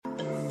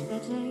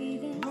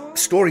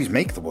Stories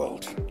make the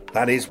world.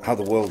 That is how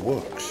the world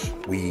works.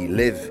 We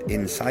live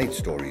inside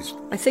stories.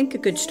 I think a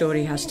good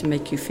story has to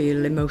make you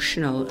feel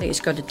emotional. It's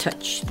got to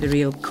touch the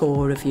real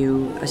core of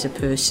you as a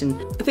person.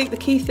 I think the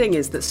key thing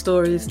is that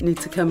stories need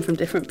to come from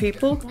different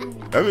people.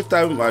 Every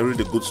time I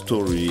read a good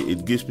story,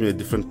 it gives me a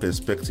different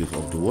perspective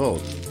of the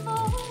world.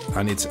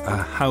 And it's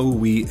how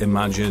we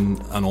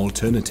imagine an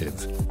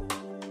alternative.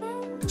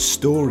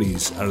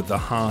 Stories are at the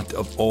heart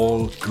of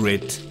all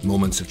great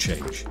moments of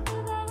change.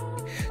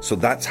 So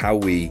that's how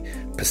we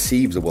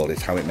perceive the world.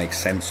 It's how it makes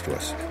sense to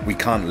us. We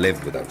can't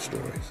live without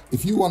stories.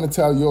 If you want to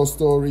tell your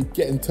story,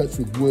 get in touch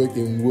with Work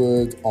in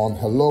Word on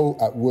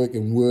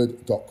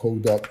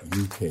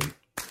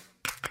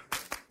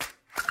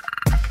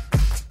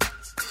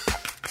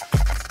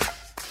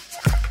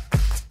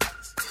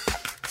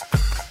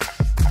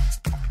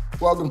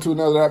Welcome to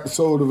another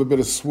episode of A Bit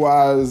of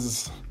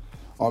Swaz.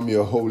 I'm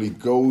your Holy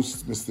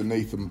Ghost, Mr.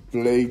 Nathan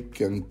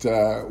Blake, and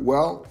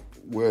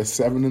we're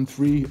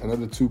 7-3,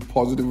 another 2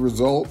 positive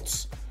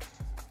results.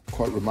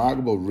 Quite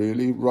remarkable,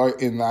 really. Right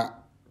in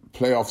that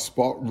playoff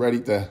spot, ready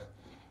to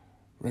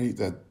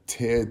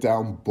tear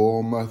down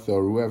Bournemouth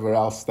or whoever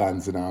else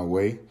stands in our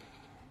way.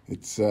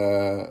 It's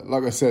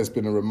like I said, it's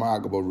been a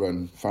remarkable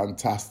run,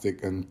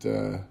 fantastic, and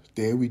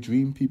dare we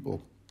dream,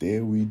 people?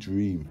 Dare we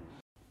dream?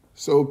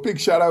 So big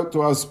shout out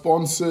to our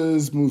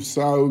sponsors, Move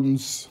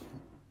Sounds,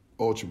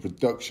 Orchard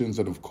Productions,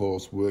 and of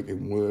course Work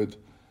in Word.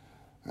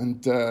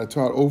 And to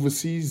our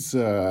overseas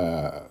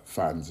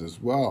fans as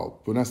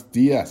well. Buenos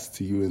dias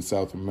to you in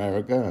South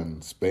America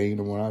and Spain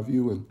and what have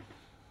you. And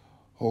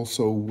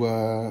also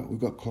we've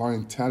got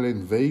clientele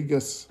in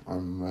Vegas.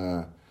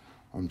 I'm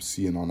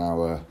seeing on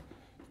our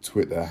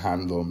Twitter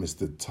handle,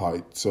 Mr.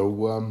 Tight. So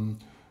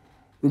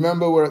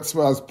remember, we're at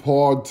Swaz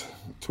Pod,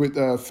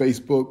 Twitter,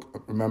 Facebook.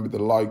 Remember to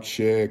like,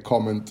 share,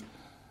 comment.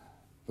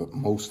 But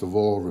most of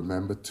all,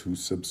 remember to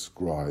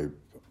subscribe.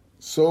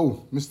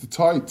 So, Mr.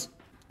 Tight,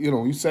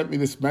 you sent me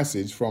this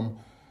message from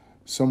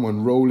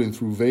someone rolling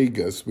through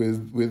Vegas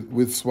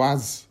with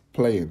Swaz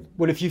playing.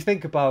 Well, if you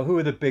think about who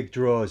are the big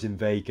draws in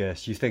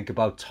Vegas, you think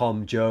about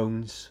Tom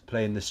Jones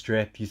playing the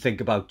Strip. You think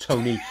about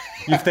Tony.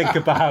 You think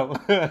about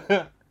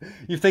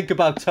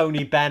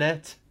Tony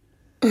Bennett.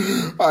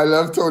 I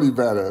love Tony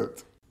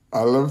Bennett.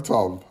 I love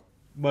Tom.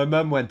 My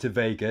mum went to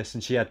Vegas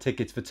and she had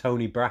tickets for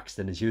Tony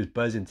Braxton and she was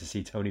buzzing to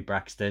see Tony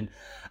Braxton,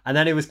 and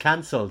then it was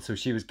cancelled, so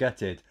she was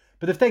gutted.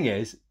 But the thing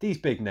is, these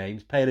big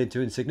names pale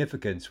into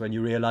insignificance when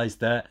you realise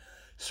that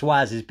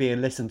Swaz is being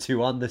listened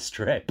to on the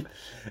Strip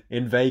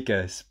in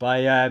Vegas by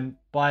a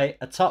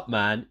top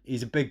man.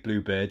 He's a big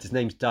bluebird. His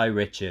name's Di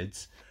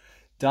Richards.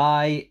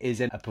 Di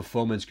is in a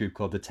performance group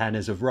called the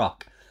Tenors of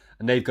Rock,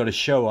 and they've got a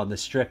show on the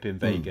Strip in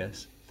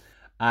Vegas.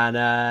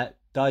 And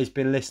Di's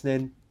been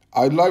listening.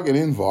 I'd like an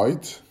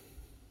invite.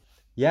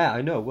 Yeah,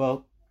 I know.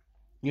 Well,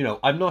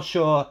 I'm not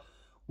sure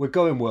we're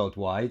going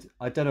worldwide.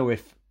 I don't know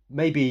if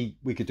maybe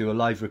we could do a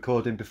live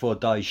recording before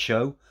Di's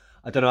show.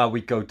 I don't know how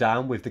we'd go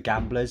down with the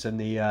gamblers and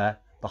the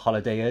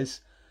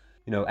holidayers.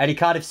 Any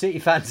Cardiff City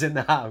fans in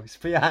the house?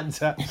 Put your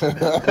hands up.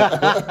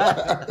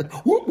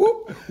 Whoop,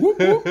 whoop, whoop,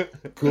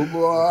 whoop. Come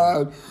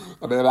on.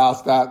 And then I'll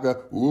start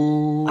the,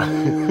 ooh.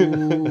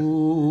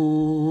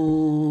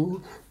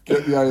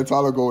 Get the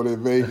Ayatollah going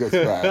in Vegas,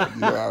 man.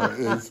 You know how it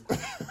is.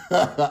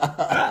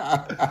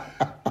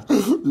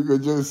 You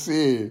can just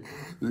see it.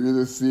 You can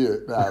just see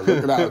it now.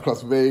 Looking out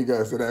across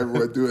Vegas and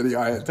everyone doing the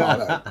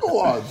Ayatollah. Go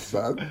on,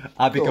 son.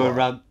 I'd be going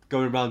around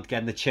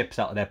getting the chips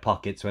out of their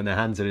pockets when their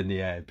hands are in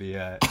the air. It'd be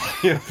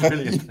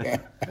brilliant. Yeah.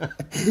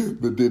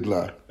 The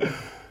diddler.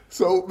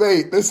 So,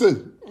 mate,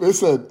 listen.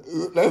 Let's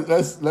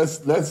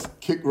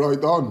kick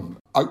right on.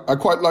 I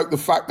quite like the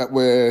fact that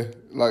we're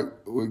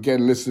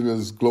getting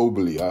listeners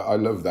globally. I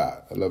love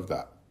that. I love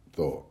that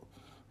thought.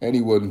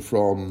 Anyone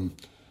from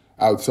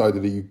outside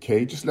of the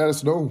UK, just let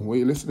us know where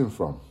you're listening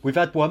from. We've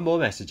had one more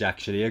message,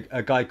 actually.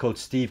 A guy called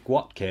Steve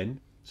Gwatkin.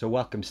 So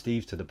welcome,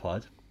 Steve, to the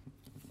pod.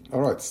 All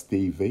right,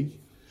 Stevie.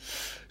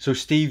 So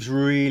Steve's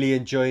really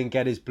enjoying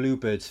getting his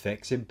Bluebirds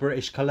fix in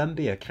British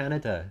Columbia,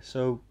 Canada.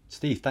 So,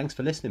 Steve, thanks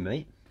for listening,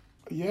 mate.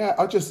 Yeah,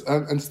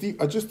 Steve,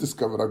 I just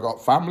discovered I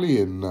got family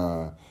in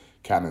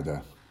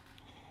Canada.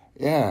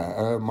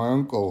 Yeah, my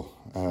uncle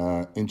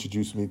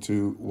introduced me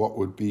to what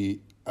would be,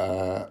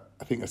 I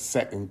think, a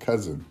second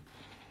cousin.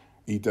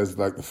 He does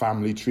like the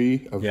family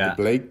tree of the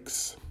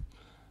Blakes,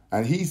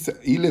 and he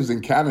lives in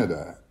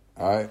Canada,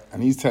 right?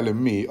 And he's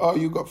telling me, "Oh,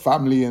 you got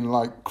family in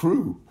like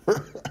Crewe."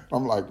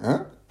 I'm like,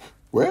 "Huh?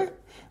 Where?"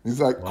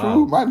 He's like, wow.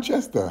 "Crewe,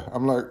 Manchester."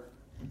 I'm like,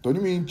 "Don't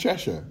you mean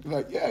Cheshire?" He's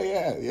like,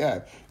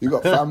 yeah. You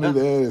got family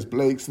there. There's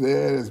Blakes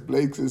there. There's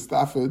Blakes in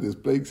Stafford. There's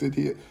Blakes in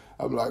here.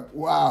 I'm like,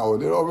 wow,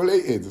 they're all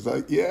related. It's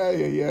like, yeah,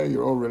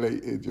 you're all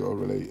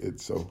related.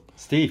 So,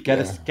 Steve, get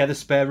a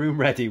spare room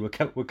ready. We're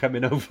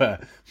coming over.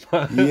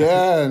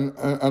 Yeah,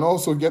 and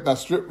also get that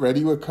strip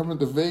ready. We're coming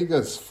to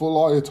Vegas,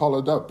 full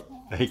Ayatollah'd up.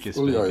 Vegas,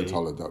 fully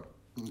Ayatollah'd up.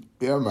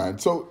 Yeah, man.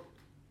 So,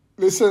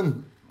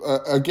 listen,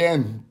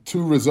 again,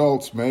 2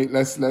 results, mate.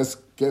 Let's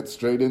get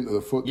straight into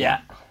the football.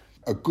 Yeah.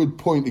 A good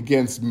point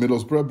against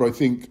Middlesbrough, but I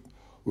think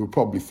we were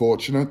probably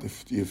fortunate,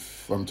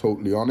 if I'm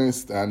totally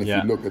honest. And if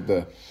you look at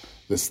the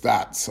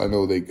stats, I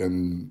know they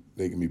can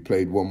be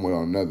played one way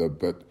or another,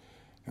 but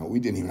we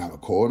didn't even have a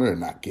corner in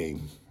that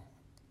game,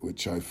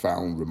 which I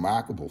found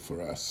remarkable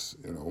for us.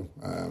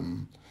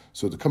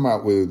 So to come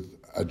out with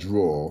a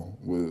draw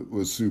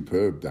was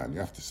superb, Dan. You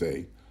have to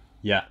say.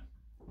 Yeah,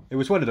 it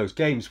was one of those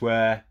games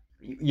where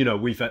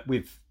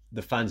we've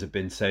the fans have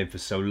been saying for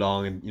so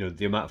long, and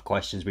the amount of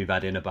questions we've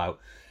had in about,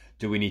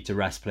 do we need to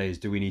rest players?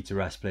 Do we need to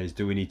rest players?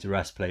 Do we need to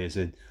rest players?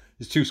 And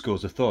there's two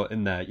schools of thought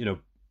in there.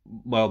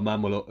 My old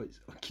man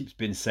keeps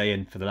been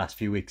saying for the last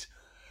few weeks,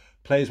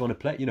 players want to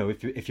play.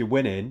 If you're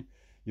winning,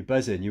 you're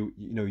buzzing.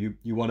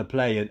 You want to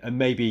play, and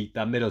maybe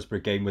that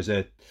Middlesbrough game was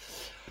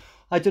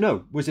I don't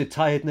know. Was it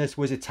tiredness?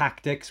 Was it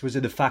tactics? Was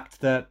it the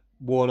fact that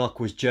Warnock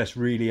was just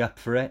really up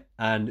for it,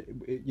 and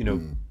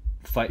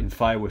fighting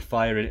fire with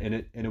fire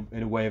in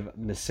a way of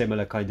in a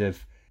similar kind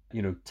of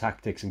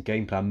tactics and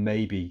game plan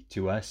maybe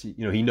to us.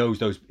 He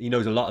knows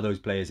a lot of those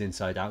players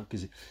inside out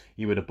because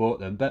he would have bought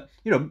them. But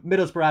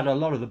Middlesbrough had a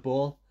lot of the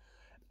ball.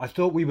 I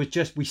thought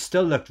we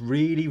still looked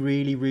really,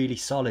 really, really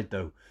solid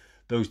though.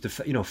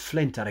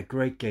 Flint had a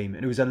great game,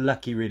 and it was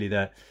unlucky really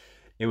that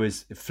it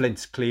was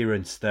Flint's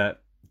clearance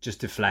that just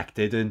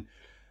deflected, and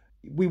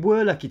we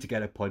were lucky to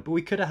get a point, but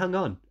we could have hung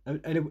on.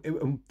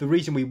 And the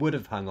reason we would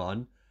have hung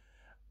on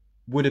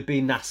would have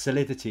been that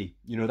solidity,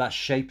 that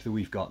shape that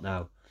we've got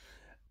now.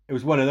 It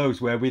was one of those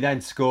where we then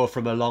score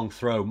from a long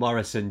throw.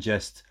 Morrison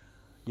just,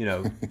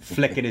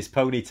 flicking his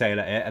ponytail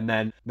at it and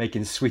then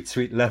making sweet,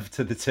 sweet love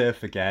to the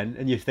turf again.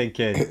 And you're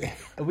thinking,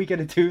 are we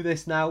going to do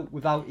this now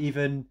without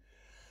even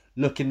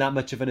looking that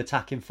much of an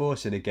attacking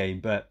force in a game?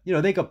 But,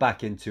 they got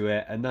back into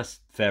it, and that's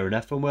fair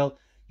enough. And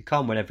you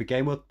can't win every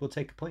game. We'll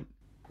take a point.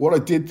 What I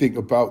did think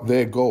about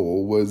their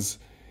goal was,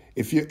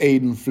 if you're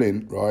Aidan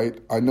Flint, right,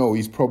 I know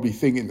he's probably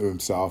thinking to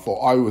himself,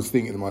 or I was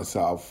thinking to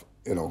myself,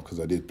 because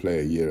I did play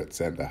a year at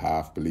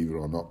centre-half, believe it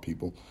or not,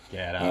 people.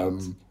 Yeah,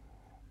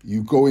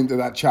 you go into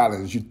that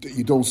challenge,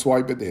 you don't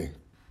swipe it there,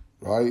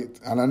 right?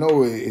 And I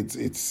know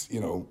it's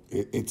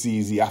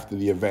easy after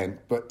the event,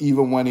 but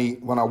even when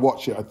I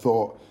watch it, I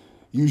thought,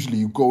 usually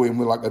you go in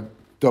with like a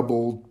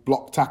double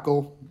block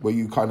tackle, where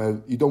you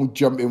don't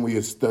jump in with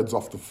your studs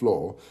off the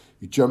floor.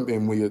 You jump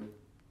in with your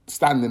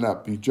standing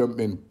up. You jump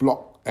in,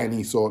 block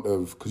any sort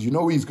of, because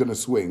he's going to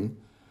swing,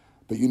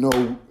 but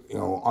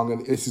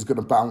this is going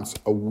to bounce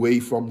away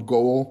from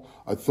goal.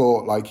 I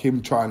thought like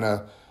him trying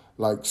to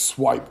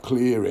swipe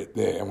clear it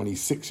there, and when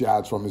he's 6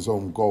 yards from his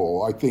own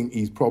goal, I think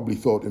he's probably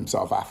thought to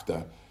himself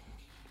after,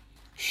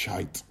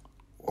 shite,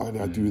 why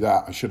did I do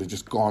that? I should have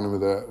just gone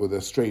with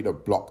a straight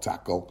up block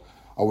tackle.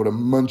 I would have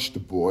munched the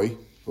boy.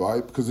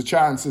 Right, because the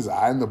chances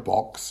are in the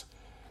box,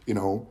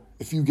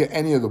 if you get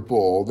any of the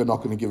ball, they're not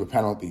going to give a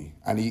penalty.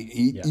 And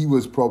he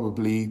was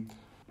probably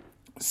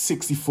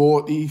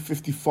 60-40,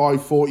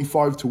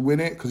 55-45 to win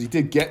it, because he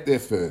did get there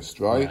first,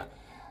 right? Yeah.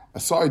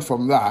 Aside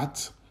from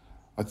that,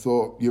 I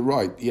thought, you're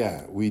right,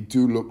 yeah, we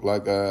do look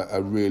like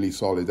a really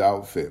solid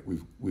outfit.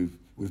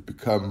 We've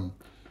become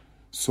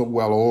so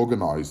well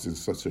organised in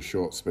such a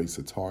short space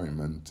of time,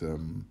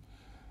 and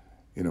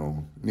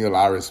Neil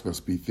Harris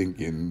must be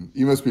thinking,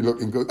 he must be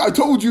looking good. I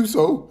told you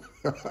so.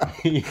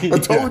 I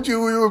told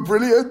you we were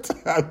brilliant.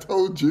 I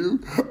told you.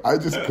 I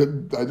just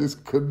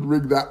couldn't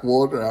wring that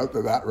water out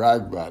of that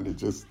rag, man. In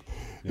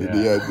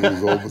the end, it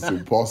was almost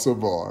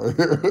impossible.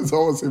 It was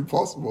almost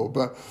impossible.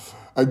 But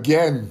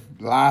again,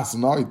 last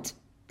night,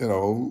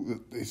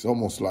 it's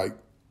almost like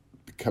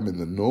becoming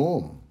the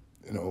norm.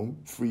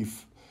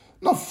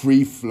 Not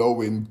free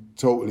flowing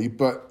totally,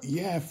 but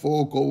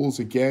 4 goals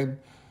again.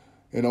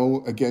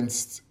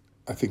 Against,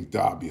 I think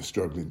Derby are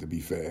struggling, to be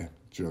fair.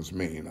 Do you know what I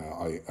mean?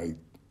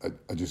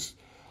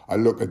 I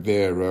look at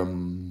their,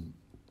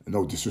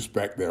 no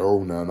disrespect, their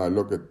owner, and I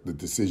look at the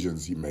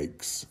decisions he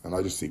makes, and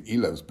I just think he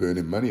loves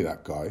burning money,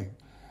 that guy.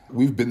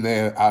 We've been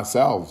there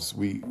ourselves.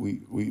 We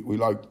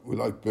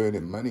like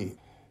burning money.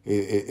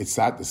 It's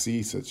sad to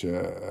see such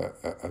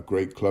a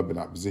great club in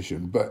that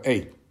position. But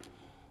hey,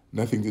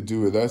 nothing to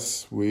do with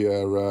us. We're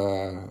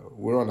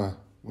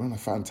on a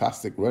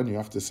fantastic run, you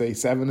have to say.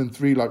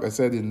 7-3, like I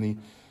said in the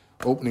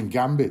opening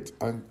gambit.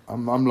 I'm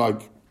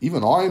like,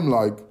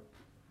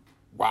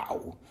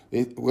 wow.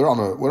 We're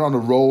on a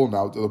roll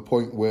now, to the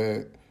point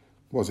where,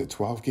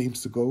 12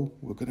 games to go?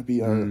 We're going to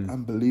be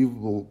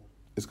unbelievable.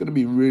 It's going to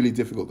be really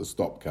difficult to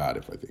stop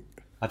Cardiff, I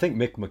think. I think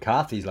Mick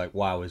McCarthy's like,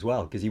 wow, as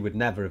well, because he would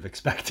never have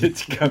expected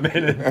to come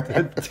in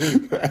and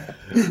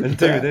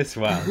do this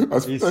well.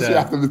 Especially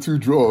after the 2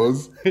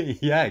 draws.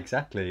 Yeah,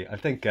 exactly. I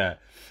think...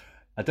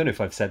 I don't know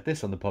if I've said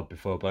this on the pod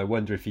before, but I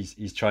wonder if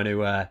he's trying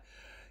to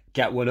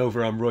get one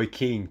over on Roy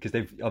Keane, because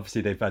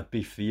they've had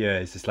beef for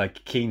years. It's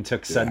like Keane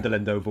took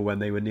Sunderland over when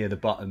they were near the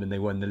bottom and they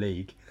won the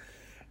league.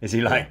 Is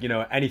he like,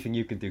 anything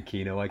you can do,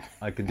 Keano,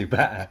 I can do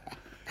better?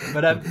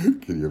 But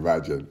can you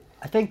imagine?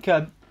 I think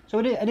so.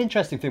 An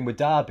interesting thing with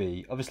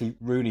Derby, obviously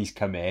Rooney's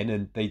come in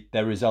and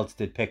their results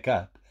did pick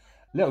up.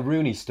 Little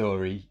Rooney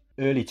story,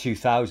 early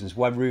 2000s,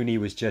 when Rooney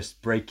was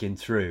just breaking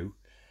through.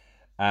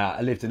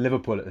 I lived in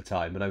Liverpool at the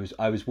time, and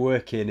I was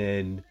working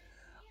in,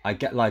 I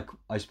get like,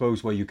 I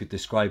suppose what you could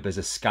describe as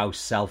a Scouse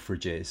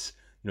Selfridges.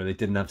 You know, they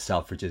didn't have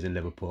Selfridges in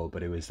Liverpool,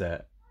 but it was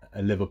a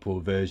Liverpool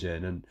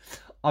version. And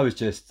I was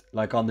just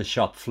like on the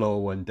shop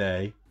floor one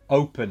day.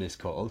 Open is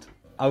called.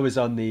 I was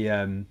on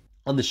the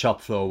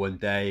shop floor one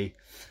day,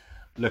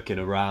 looking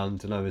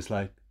around, and I was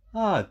like,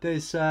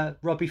 there's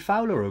Robbie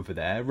Fowler over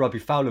there. Robbie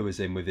Fowler was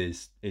in with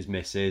his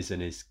missus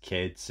and his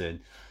kids and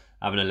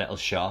having a little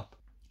shop.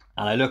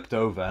 And I looked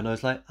over and I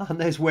was like,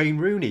 and there's Wayne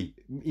Rooney.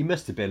 He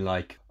must have been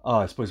like,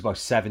 I suppose about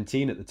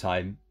 17 at the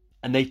time.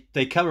 And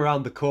they come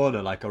around the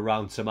corner, like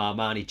around some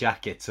Armani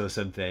jackets or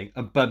something,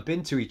 and bump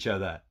into each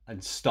other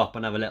and stop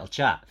and have a little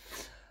chat.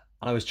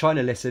 And I was trying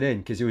to listen in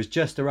because it was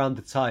just around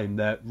the time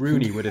that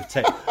Rooney would have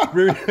taken.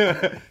 Rooney,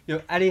 do you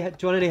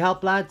want any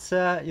help, lads?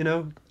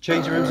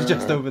 Changing rooms are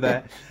just over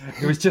there.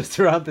 It was just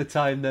around the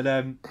time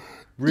that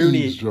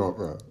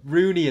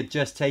Rooney had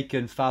just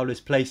taken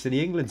Fowler's place in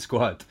the England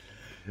squad.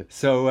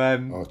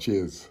 So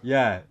cheers.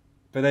 Yeah,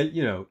 but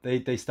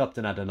they stopped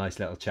and had a nice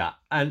little chat,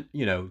 and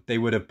they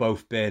would have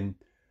both been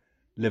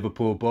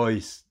Liverpool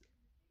boys,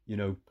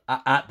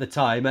 at the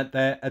time at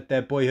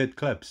their boyhood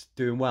clubs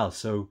doing well.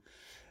 So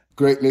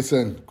great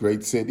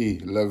city.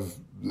 Love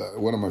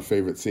one of my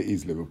favourite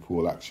cities,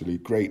 Liverpool. Actually,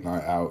 great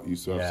night out.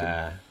 Used to have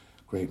some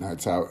great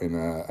nights out in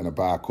a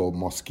bar called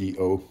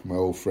Mosquito. My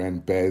old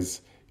friend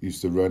Bez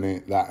used to run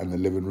it. That in the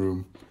living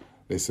room.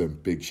 Listen,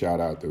 big shout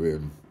out to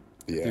him.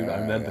 Yeah, dude, I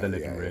remember the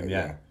living room.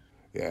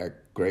 Yeah,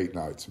 great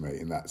nights, mate,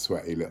 in that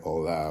sweaty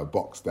little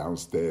box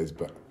downstairs.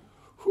 But,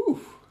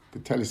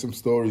 could tell you some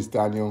stories,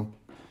 Daniel.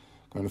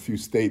 Gone a few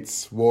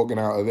states, walking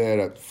out of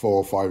there at 4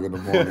 or 5 in the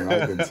morning,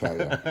 I can tell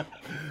you.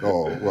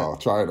 Oh, well,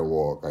 trying to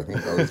walk. I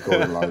think I was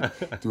going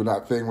like, doing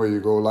that thing where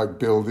you go like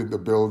building to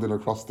building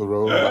across the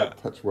road,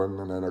 like touch one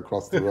and then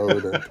across the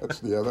road and touch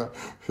the other.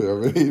 You know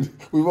what I mean?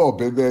 We've all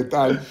been there,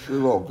 Dan.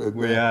 We've all been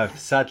there. We have.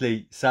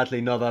 Sadly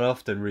not that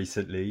often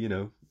recently,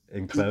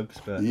 in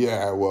clubs. But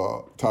yeah,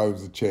 well,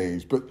 times have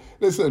changed. But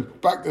listen,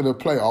 back to the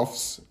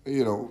playoffs,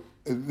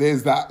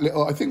 there's that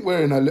little, I think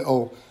we're in a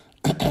little...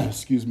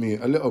 excuse me,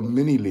 a little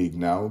mini league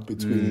now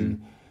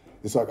between,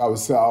 it's like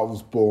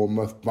ourselves,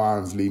 Bournemouth,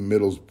 Barnsley,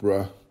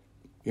 Middlesbrough.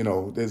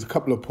 There's a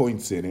couple of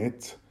points in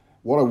it.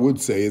 What I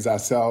would say is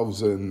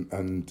ourselves and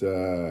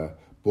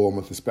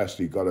Bournemouth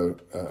especially got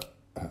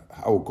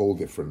our goal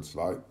difference,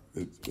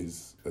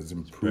 has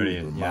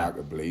improved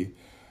remarkably.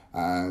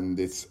 And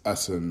it's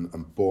us and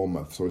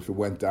Bournemouth. So if it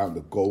went down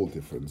the goal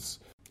difference,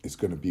 it's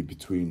going to be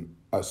between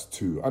us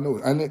two. I know,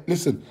 and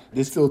listen,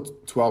 there's still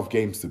 12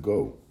 games to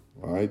go,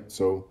 all right?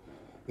 So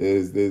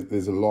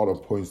there's a lot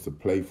of points to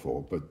play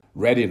for, but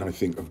Reading, I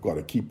think, have got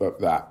to keep up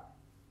that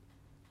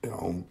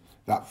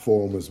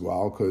form as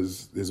well,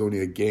 because there's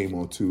only a game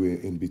or two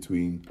in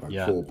between,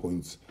 4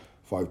 points,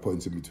 5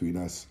 points in between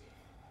us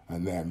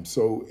and them.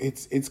 So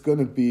it's going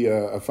to be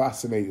a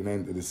fascinating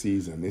end to the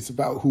season. It's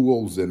about who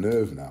holds their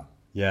nerve now.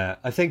 Yeah,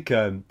 I think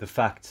the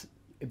fact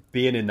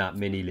being in that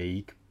mini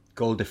league,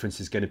 goal difference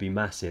is going to be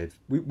massive.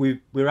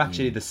 We're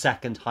actually the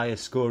second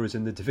highest scorers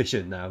in the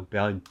division now,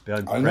 behind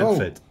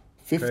Brentford.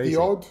 50 Crazy.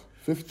 odd?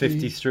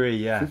 53,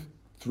 yeah.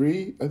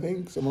 53, I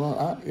think, something like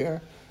that, yeah.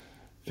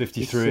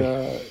 53.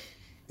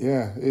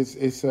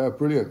 It's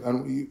brilliant.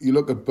 And you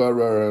look at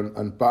Borough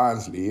and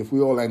Barnsley, if we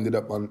all ended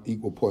up on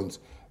equal points,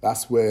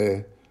 that's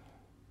where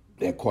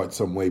they're quite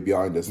some way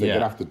behind us. They're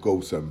going to have to go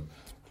some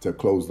to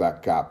close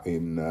that gap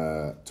in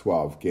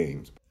 12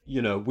 games.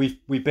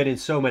 We've been in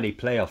so many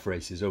playoff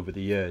races over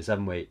the years,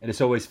 haven't we? And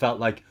it's always felt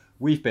like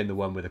we've been the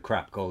one with a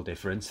crap goal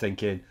difference,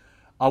 thinking,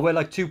 we're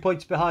like 2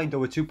 points behind or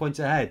we're 2 points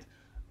ahead.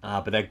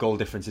 But their goal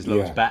difference is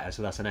loads better,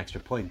 so that's an extra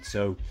point.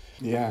 So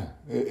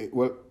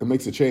it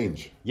makes a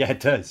change. Yeah, it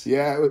does.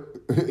 Yeah,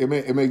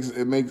 it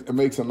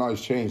makes a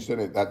nice change, doesn't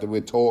it? That we're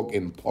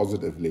talking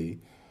positively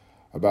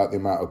about the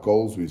amount of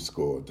goals we've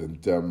scored,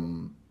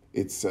 and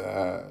it's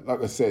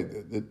like I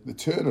said, the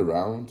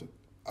turnaround.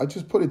 I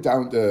just put it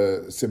down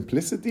to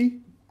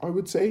simplicity. I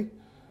would say,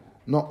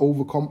 not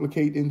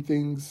overcomplicating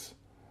things,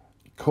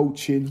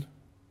 coaching,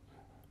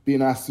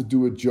 being asked to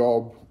do a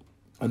job,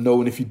 and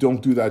knowing if you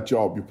don't do that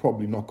job, you're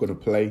probably not going to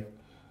play.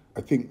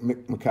 I think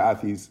Mick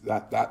McCarthy's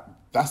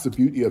that's the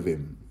beauty of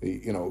him.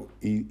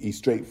 He's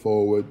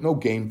straightforward, no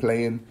game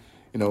playing.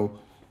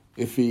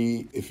 If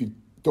you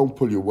don't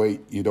pull your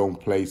weight, you don't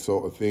play,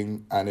 sort of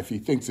thing. And if he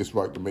thinks it's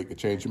right to make a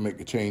change, you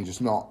make a change.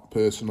 It's not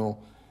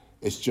personal.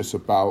 It's just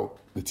about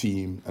the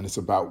team, and it's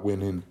about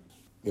winning.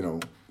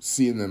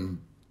 Seeing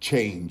them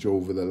change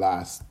over the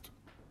last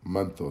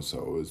month or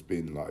so has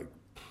been like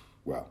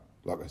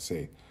I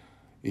say,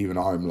 even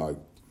I'm like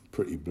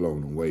pretty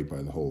blown away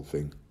by the whole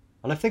thing.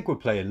 And I think we're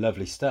playing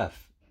lovely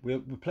stuff. We're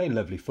playing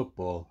lovely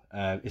football.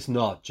 It's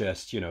not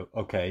just, the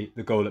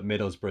goal at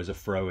Middlesbrough is a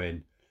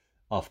throw-in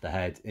off the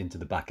head into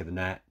the back of the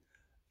net.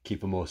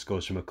 Keeper Moore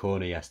scores from a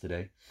corner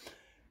yesterday.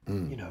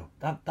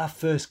 That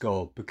first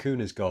goal,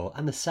 Bakuna's goal,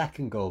 and the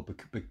second goal,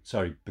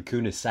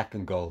 Bakuna's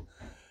second goal.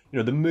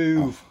 The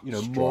move,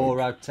 Moore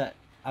out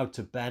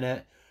to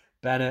Bennett.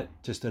 Bennett,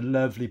 just a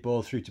lovely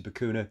ball through to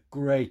Bakuna.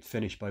 Great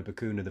finish by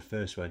Bakuna, the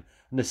first one.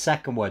 And the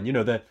second one,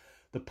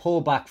 the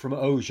pullback from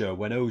Ojo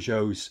when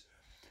Ojo's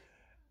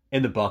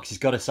in the box, he's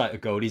got a sight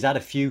of goal. He's had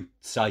a few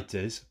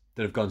sighters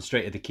that have gone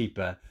straight at the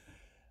keeper,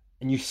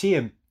 and you see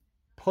him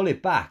pull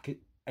it back,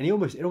 and it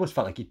almost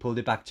felt like he pulled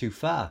it back too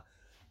far.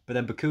 But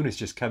then Bakuna's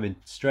just coming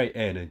straight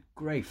in, and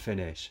great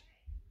finish.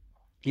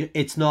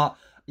 It's not,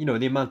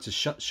 the amount of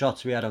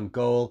shots we had on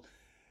goal.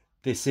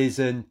 This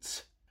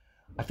isn't.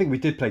 I think we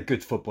did play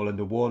good football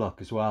under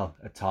Warnock as well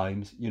at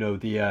times.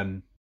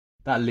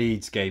 That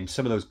Leeds game,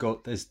 some of those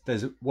goals.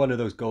 There's one of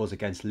those goals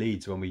against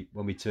Leeds when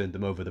we turned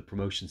them over the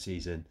promotion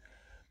season.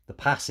 The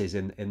passes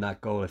in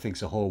that goal, I think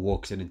Sahor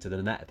walks into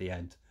the net at the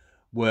end,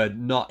 were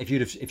not. If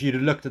you'd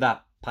have looked at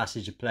that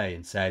passage of play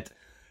and said,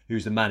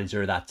 "Who's the manager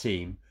of that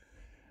team?"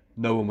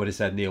 no one would have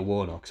said Neil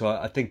Warnock. So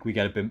I think we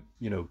get a bit,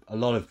 a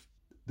lot of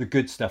the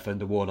good stuff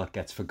under Warnock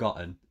gets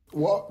forgotten.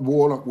 What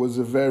Warnock was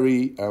a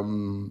very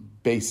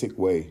basic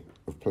way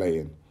of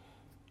playing,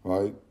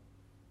 right?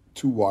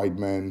 2 wide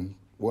men,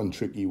 1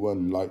 tricky,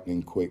 1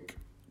 lightning quick,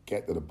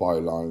 get to the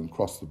byline,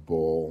 cross the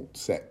ball,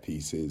 set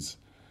pieces.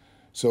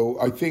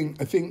 So I think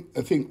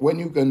when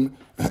you can,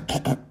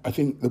 I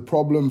think the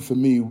problem for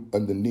me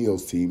under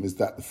Neil's team is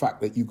that the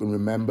fact that you can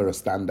remember a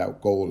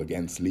standout goal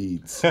against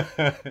Leeds.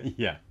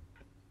 Yeah.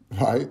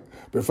 Right?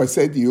 But if I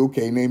said to you,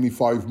 okay, name me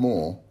 5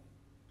 more,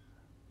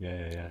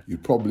 yeah,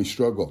 you'd probably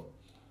struggle.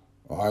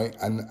 Right?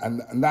 And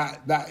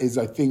that is,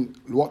 I think,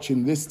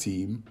 watching this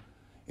team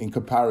in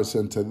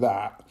comparison to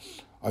that,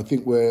 I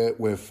think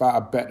we're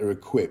far better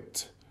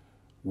equipped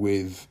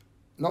with,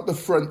 not the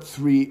front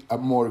 3 are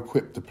more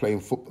equipped to play in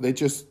football. They're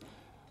just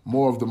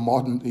more of the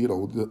modern,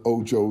 the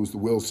Ojos, the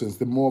Wilsons.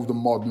 They're more of the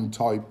modern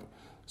type,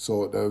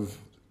 sort of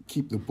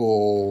keep the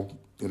ball,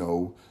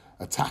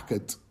 attack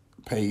at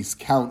pace,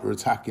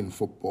 counter-attacking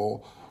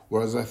football.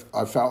 Whereas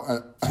I felt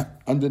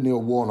under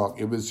Neil Warnock,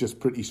 it was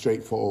just pretty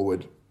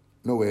straightforward.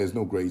 No airs,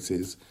 no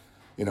graces.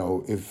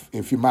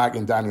 If you're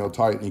marking Daniel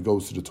Tight and he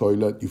goes to the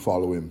toilet, you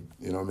follow him.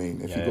 You know what I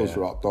mean? If he goes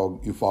for a hot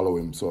dog, you follow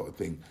him, sort of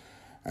thing.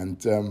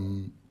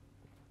 And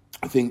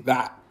I think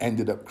that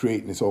ended up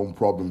creating its own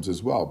problems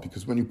as well,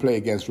 because when you play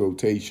against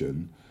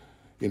rotation,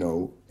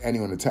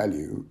 anyone will tell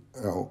you,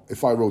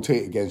 if I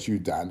rotate against you,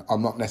 Dan,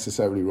 I'm not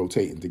necessarily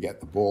rotating to get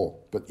the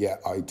ball, but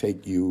yet I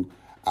take you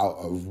out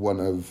of one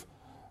of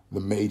the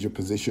major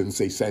positions,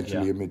 say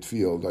centrally in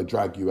midfield. I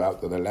drag you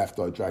out to the left,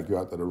 I drag you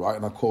out to the right,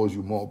 and I cause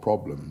you more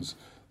problems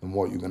than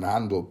what you can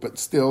handle. But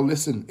still,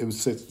 listen, it was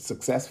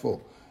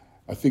successful.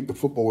 I think the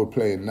football we're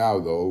playing now,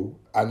 though,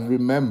 and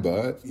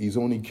remember, he's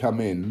only come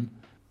in,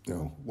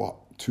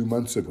 2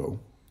 months ago.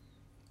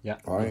 Yeah.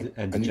 Right?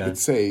 And you could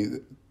say,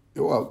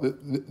 well,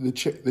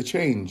 the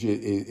change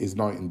is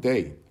night and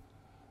day.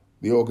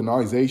 The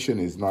organisation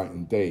is night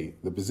and day.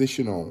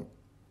 The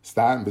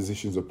starting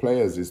positions of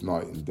players is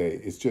night and day.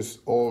 It's just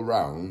all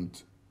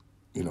round,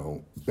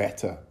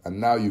 better. And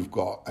now you've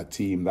got a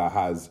team that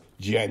has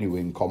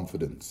genuine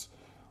confidence,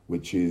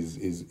 which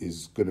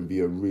is going to be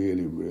a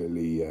really,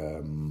 really,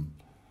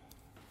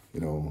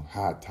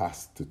 hard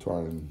task to try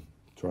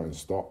and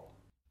stop.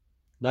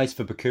 Nice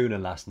for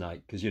Bakuna last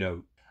night because,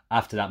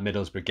 after that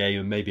Middlesbrough game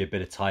and maybe a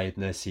bit of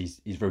tiredness,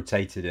 he's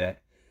rotated it.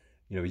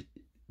 He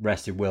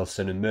rested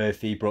Wilson and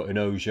Murphy, brought in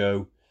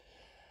Ojo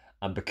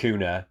and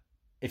Bakuna.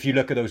 If you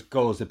look at those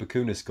goals that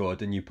Bakuna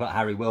scored and you put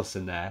Harry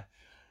Wilson there,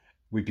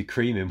 we'd be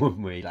creaming,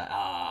 wouldn't we? Like,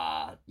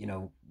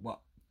 what,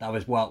 that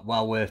was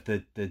well worth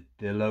the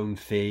loan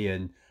fee,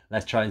 and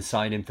let's try and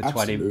sign him for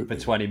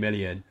 20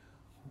 million.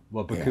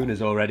 Well,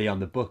 Bakuna's already on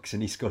the books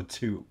and he scored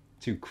two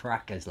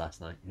crackers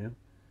last night,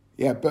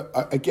 Yeah, but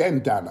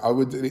again, Dan, I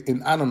would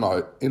in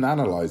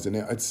analysing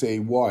it, I'd say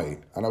why,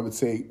 and I would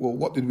say, well,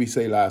 what did we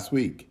say last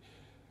week?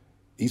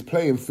 He's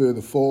playing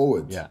further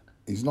forward. Yeah,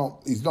 he's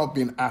not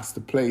being asked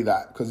to play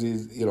that because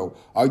he's,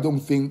 I don't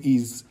think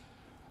he's.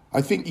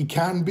 I think he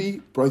can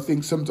be, but I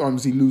think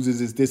sometimes he loses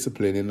his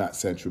discipline in that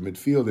central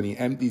midfield and he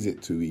empties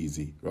it too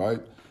easy, right?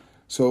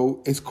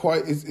 So it's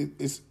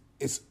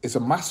a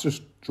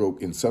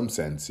masterstroke in some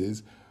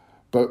senses,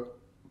 but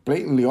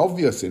blatantly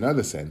obvious in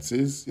other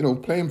senses,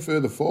 playing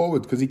further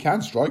forward because he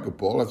can strike a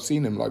ball. I've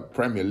seen him like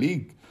Premier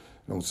League,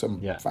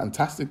 some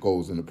fantastic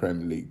goals in the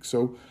Premier League.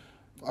 So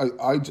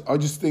I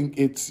just think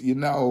you're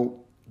now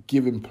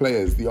giving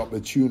players the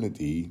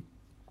opportunity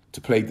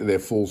to play to their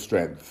full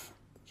strength.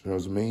 Do you know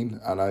what I mean?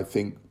 And I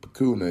think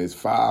Bakuna is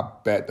far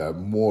better,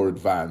 more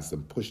advanced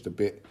and pushed a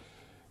bit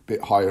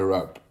higher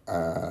up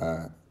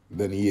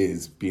than he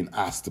is being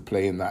asked to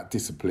play in that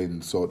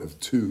disciplined sort of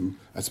 2,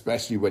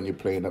 especially when you're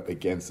playing up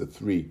against a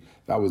 3.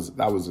 That was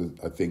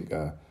I think,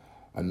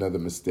 another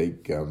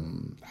mistake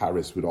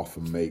Harris would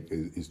often make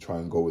is try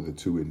and go with a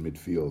 2 in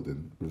midfield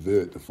and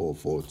revert to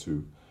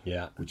 4-4-2,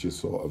 which is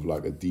sort of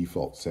like a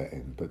default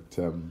setting. But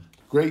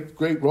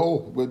great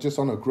role. We're just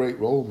on a great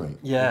roll, mate.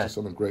 Yeah. We're just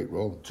on a great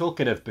roll.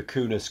 Talking of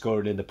Bakuna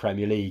scoring in the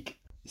Premier League,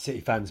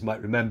 City fans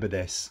might remember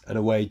this, an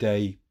away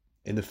day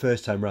in the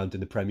first time round in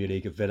the Premier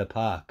League at Villa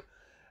Park.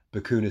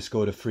 Bakuna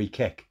scored a free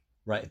kick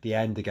right at the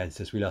end against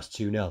us. We lost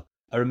 2-0.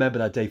 I remember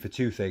that day for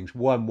 2 things.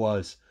 One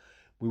was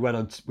we went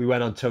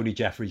on Tony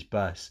Jeffrey's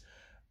bus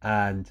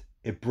and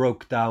it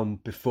broke down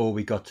before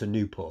we got to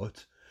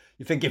Newport.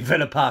 You're thinking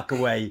Villa Park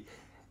away,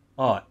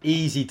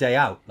 easy day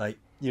out.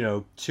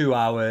 2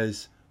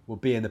 hours, we'll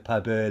be in the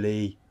pub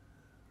early,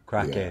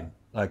 cracking.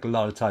 A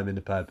lot of time in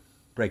the pub,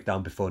 break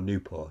down before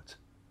Newport.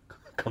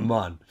 Come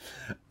on.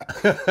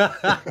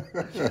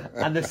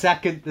 And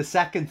the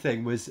second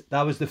thing was,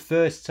 that was the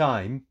first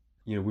time,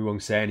 we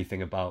won't say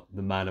anything about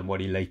the man and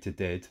what he later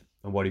did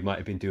and what he might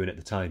have been doing at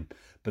the time,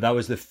 but that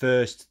was the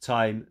first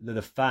time that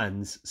the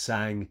fans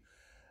sang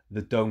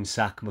the Don't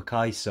Sack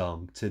Mackay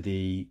song to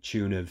the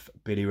tune of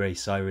Billy Ray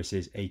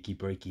Cyrus's Achy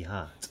Breaky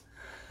Heart.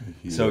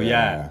 So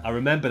I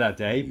remember that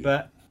day,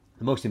 but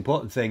the most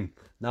important thing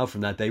now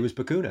from that day was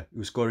Bakuna, who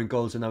was scoring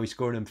goals, and now he's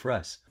scoring them for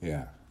us.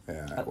 Yeah.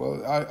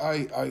 Well,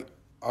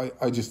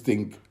 I just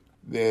think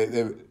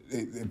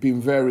they've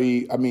been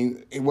very... I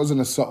mean, it wasn't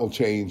a subtle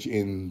change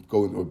in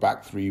going to a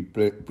back three,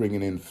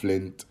 bringing in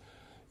Flint.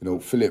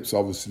 Phillips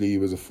obviously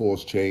was a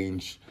forced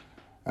change.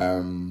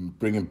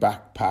 Bringing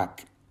back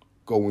Pack,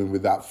 going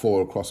with that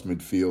 4 across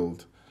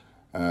midfield,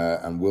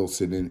 and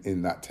Wilson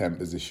in that 10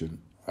 position.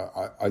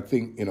 I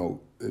think,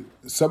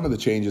 some of the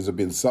changes have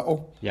been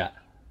subtle. Yeah.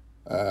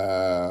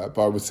 But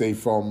I would say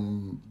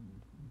from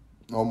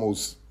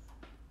almost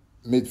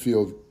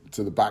midfield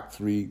to the back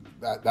three,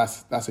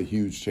 that's a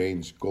huge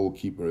change.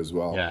 Goalkeeper as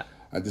well. Yeah.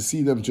 And to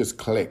see them just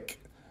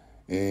click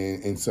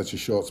in such a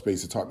short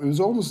space of time, it was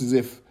almost as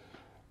if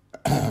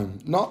I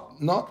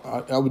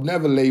would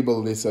never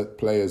label this at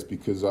players,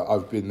 because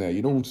I've been there.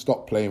 You don't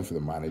stop playing for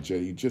the manager.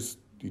 You just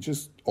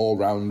all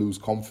round lose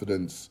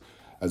confidence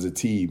as a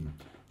team.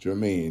 Do you know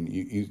what I mean?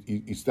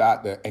 You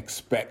start to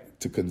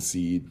expect to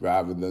concede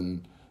rather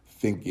than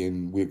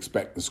thinking we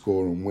expect to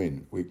score and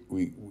win. We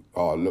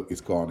look, it's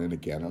gone in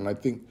again. And I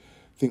think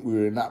we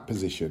were in that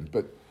position.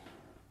 But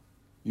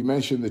you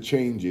mentioned the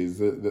changes,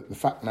 the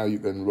fact now you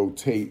can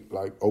rotate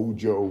like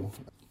Ojo,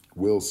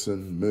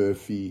 Wilson,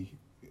 Murphy.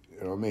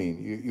 You know what I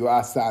mean? You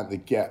are starting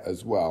to get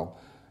as well,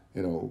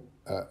 a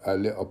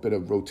little bit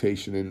of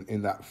rotation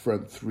in that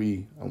front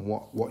three and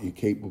what you're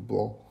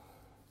capable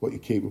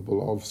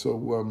of.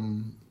 So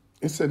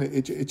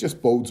it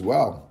just bodes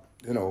well.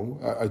 I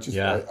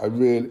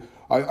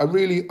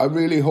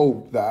really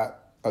hope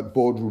that at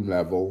boardroom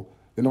level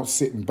they're not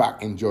sitting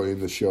back enjoying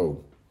the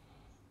show,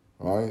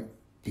 right?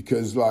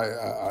 Because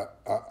I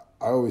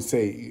always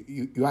say,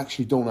 you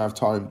actually don't have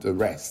time to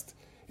rest.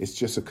 It's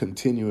just a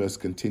continuous.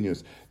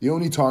 The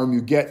only time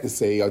you get to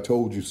say, I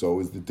told you so,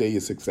 is the day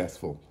you're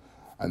successful.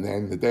 And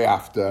then the day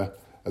after,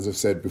 as I've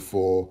said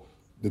before,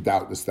 the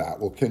doubt to start.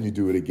 Well, can you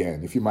do it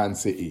again? If you're Man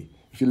City,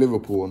 if you're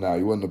Liverpool now,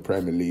 you won the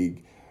Premier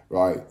League,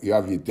 right? You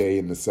have your day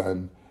in the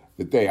sun.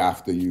 The day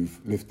after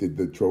you've lifted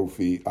the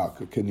trophy,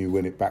 can you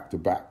win it back to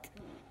back?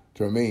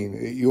 Do you know what I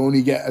mean? You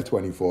only get a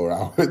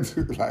 24-hour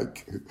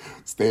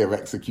stay of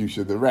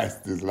execution. The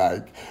rest is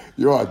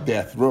you're on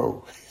death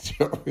row. Do you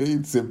know what I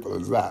mean? Simple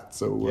as that.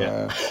 So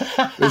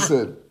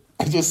listen,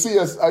 I just see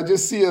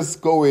us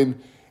going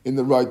in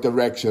the right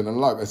direction. And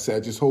like I said,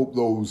 I just hope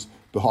those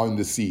behind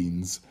the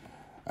scenes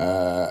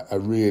are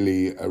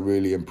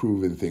really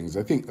improving things.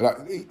 I think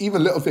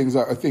even little things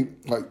I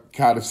think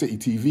Cardiff City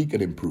TV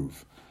can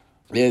improve.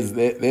 There's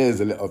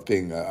a little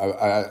thing.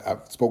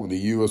 I've spoken to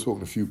you. I've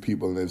spoken to a few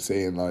people, and they're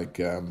saying it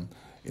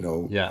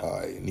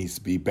needs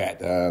to be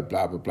better.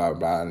 Blah blah blah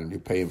blah. And you're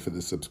paying for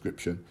the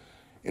subscription.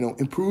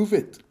 Improve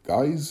it,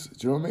 guys.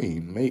 Do you know what I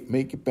mean?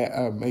 Make it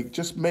better.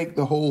 Make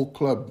the whole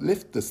club,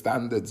 lift the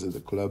standards of the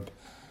club.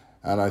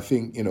 And I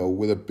think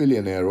with a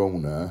billionaire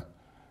owner,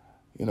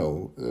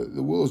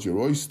 the world's your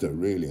oyster,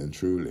 really and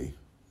truly.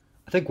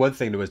 I think one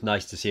thing that was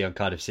nice to see on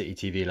Cardiff City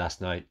TV last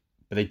night,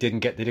 but they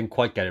didn't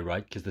quite get it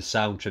right, because the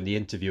sound from the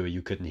interviewer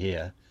you couldn't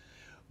hear,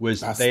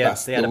 was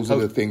those are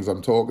the things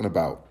I'm talking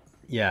about.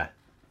 Yeah,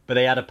 but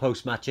they had a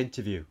post-match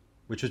interview,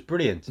 which was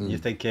brilliant. And you're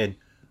thinking,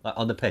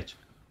 on the pitch,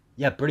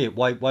 yeah, brilliant.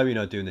 Why were we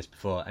not doing this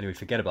before? Anyway,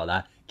 forget about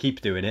that.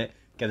 Keep doing it.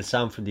 Get the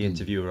sound from the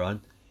interviewer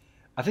on.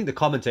 I think the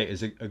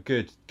commentators are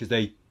good, because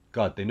they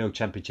know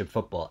Championship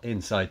football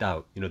inside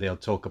out. They'll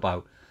talk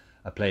about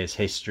a player's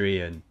history,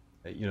 and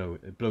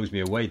it blows me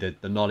away the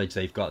knowledge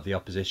they've got of the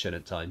opposition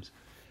at times.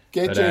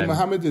 Get Jay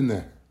Mohammed in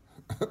there.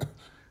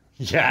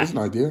 Yeah, that's an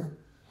idea.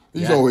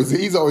 He's always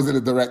in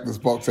the director's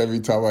box every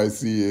time I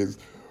see his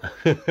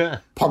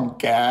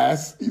punk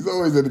ass. He's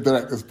always in the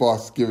director's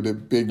box giving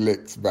him big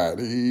licks, man.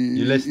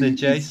 You listening,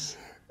 Jace?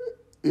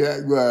 Yeah,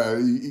 well,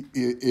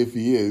 if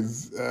he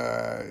is,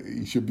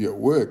 he should be at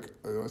work.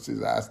 What's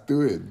his ass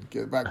doing?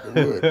 Get back to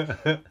work.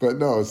 But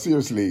no,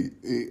 seriously,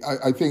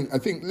 I think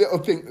little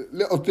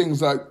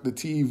things like the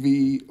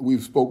TV.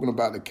 We've spoken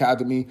about the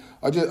academy.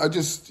 I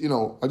just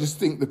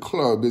think the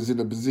club is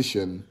in a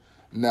position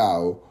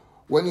now.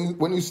 When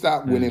you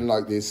start winning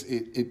like this,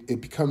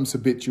 it becomes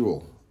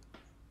habitual.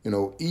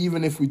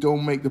 Even if we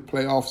don't make the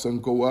playoffs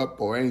and go up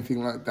or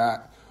anything like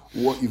that,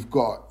 what you've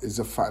got is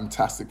a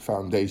fantastic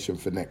foundation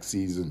for next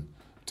season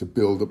to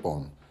build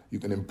upon. You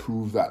can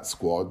improve that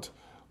squad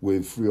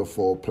with 3 or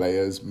 4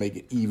 players, make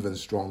it even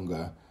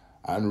stronger,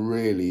 and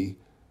really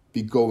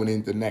be going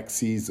into next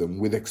season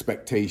with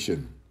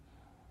expectation,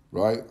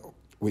 right?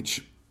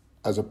 Which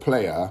as a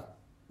player,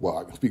 well,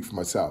 I can speak for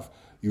myself,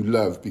 you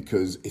love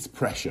because it's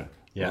pressure,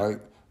 right?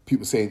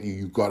 People saying to you,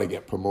 you've got to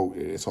get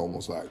promoted. It's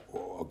almost like,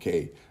 oh,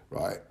 okay,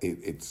 right?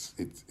 It's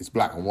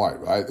black and white,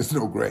 right? There's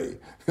no grey.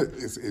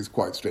 It's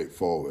quite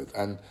straightforward.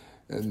 And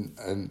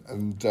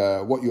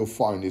what you'll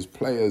find is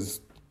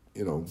players,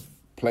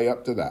 play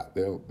up to that.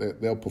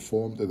 They'll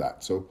perform to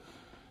that. So,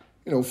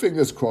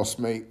 fingers crossed,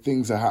 mate.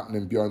 Things are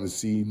happening behind the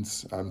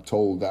scenes. I'm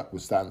told that we're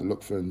starting to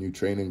look for a new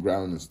training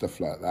ground and stuff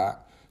like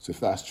that. So if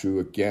that's true,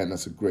 again,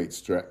 that's a great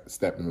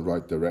step in the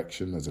right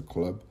direction as a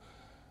club.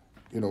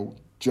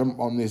 Jump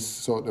on this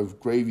sort of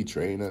gravy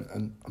train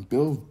and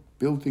build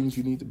things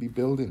you need to be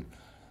building.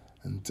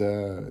 And,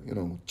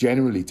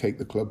 generally take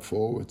the club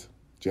forward.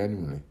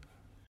 Genuinely.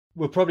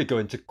 We'll probably go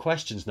into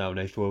questions now,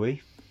 Nath, will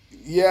we?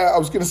 Yeah, I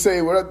was going to say,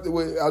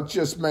 I'll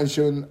just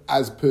mention,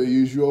 as per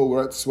usual,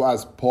 we're at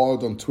Swaz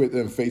Pod on Twitter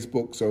and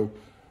Facebook. So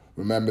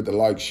remember to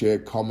like, share,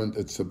 comment,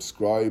 and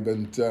subscribe.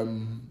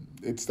 And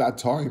it's that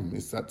time.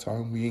 It's that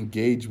time we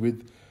engage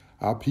with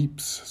our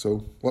peeps.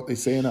 So what they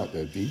saying out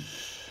there, D?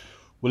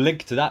 We'll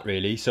link to that,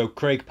 really. So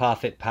Craig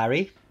Parfit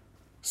Parry.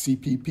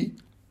 CPP.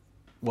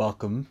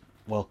 Welcome.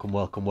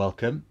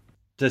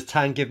 Does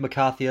Tan give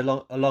McCarthy a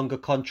longer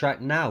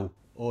contract now,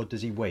 or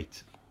does he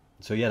wait?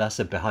 So, yeah, that's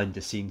a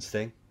behind-the-scenes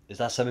thing. Is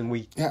that something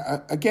we...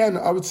 Yeah, again,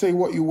 I would say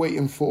what you're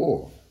waiting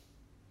for.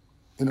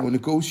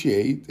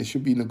 Negotiate. There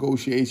should be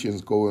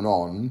negotiations going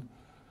on.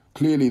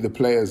 Clearly, the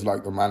players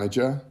like the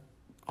manager.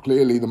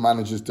 Clearly, the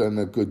manager's done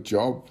a good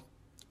job.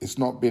 It's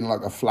not been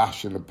like a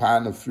flash in the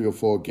pan of 3 or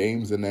 4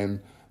 games and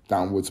then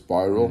downward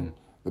spiral.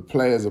 The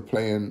players are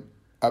playing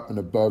up and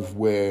above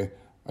where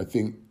I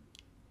think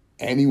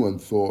anyone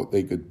thought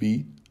they could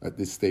be at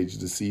this stage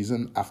of the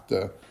season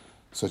after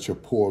such a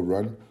poor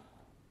run.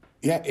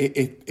 Yeah,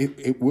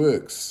 it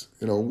works.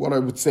 What I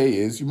would say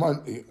is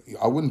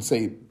I wouldn't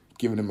say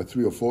giving him a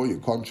 3 or 4 year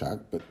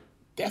contract, but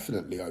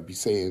definitely I'd be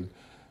saying,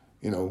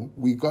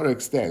 we got to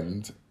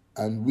extend,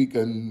 and we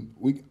can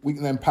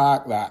then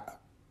park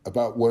that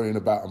about worrying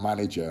about a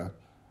manager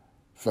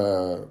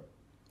for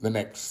the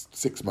next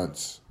 6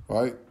 months,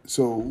 right?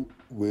 So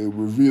we'll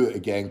review it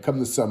again come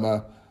the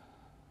summer.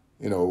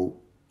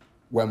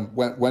 When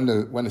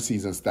the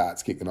season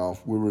starts kicking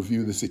off, we'll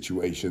review the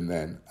situation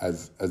then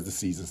as the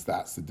season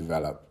starts to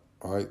develop,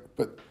 all right?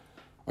 But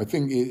I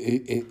think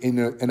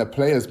in a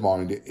player's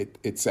mind,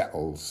 it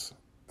settles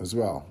as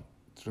well.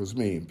 Do you know what I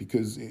mean?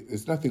 Because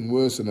there's nothing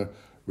worse than a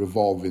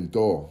revolving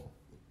door.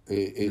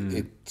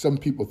 Some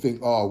people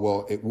think, oh,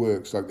 well, it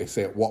works. Like they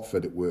say at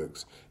Watford, it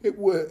works.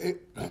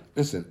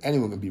 Listen,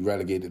 anyone can be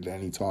relegated at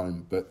any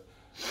time, but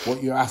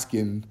what you're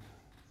asking,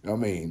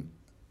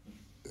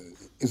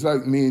 it's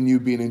like me and you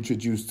being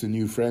introduced to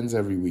new friends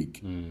every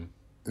week.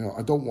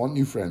 I don't want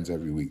new friends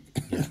every week.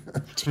 Yeah.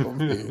 Do you know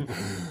what I mean?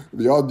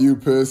 The odd new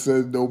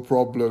person, no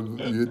problem.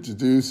 You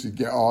introduce, you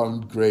get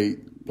on,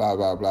 great, blah,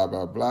 blah, blah,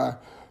 blah, blah. Do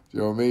you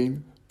know what I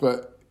mean?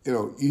 But,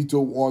 you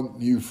don't want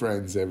new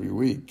friends every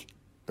week.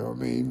 You know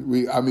what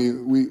I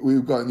mean?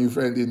 We've got a new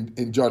friend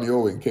in Johnny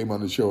Owen, came on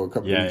the show a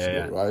couple of weeks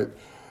ago, right?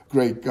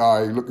 Great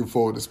guy, looking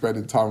forward to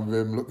spending time with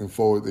him, looking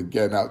forward to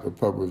getting out to the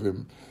pub with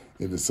him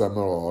in the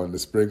summer or in the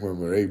spring when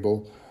we're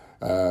able.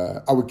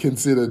 I would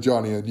consider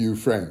Johnny a new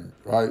friend,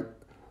 right?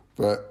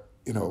 But,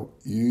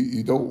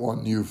 you don't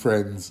want new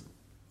friends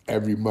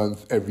every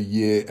month, every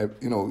year.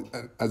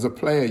 As a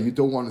player, you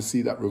don't want to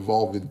see that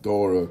revolving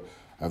door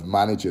of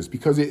managers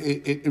because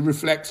it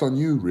reflects on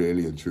you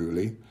really and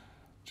truly.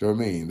 Do you know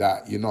what I mean?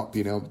 That you're not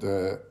being able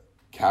to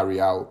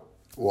carry out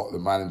what the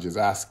manager's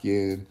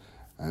asking.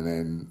 And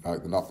then,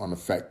 the knock-on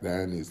effect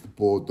then is the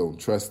board don't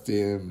trust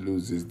him,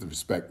 loses the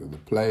respect of the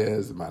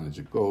players, the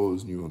manager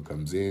goes, new one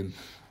comes in,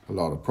 a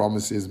lot of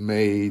promises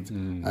made,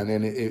 and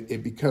then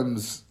it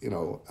becomes,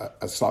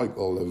 a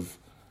cycle of,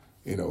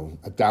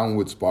 a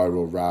downward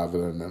spiral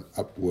rather than an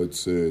upward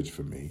surge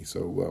for me.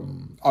 So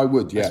I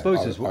would, yeah,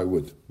 I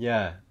would.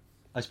 Yeah,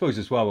 I suppose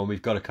as well when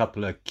we've got a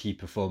couple of key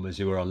performers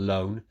who are on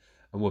loan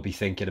and we'll be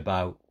thinking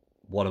about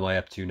what am I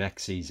up to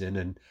next season,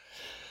 and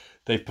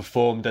they've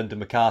performed under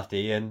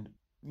McCarthy and,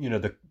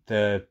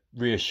 the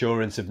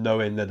reassurance of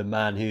knowing they're the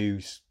man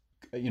who's,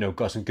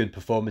 got some good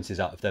performances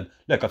out of them.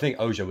 Look, I think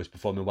Ojo was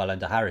performing well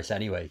under Harris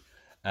anyway.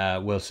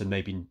 Wilson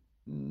maybe,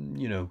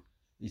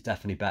 he's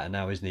definitely better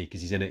now, isn't he?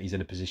 Because he's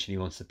in a position he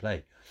wants to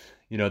play.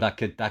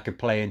 That could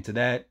play into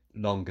their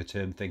longer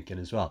term thinking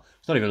as well.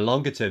 It's not even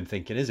longer term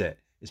thinking, is it?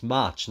 It's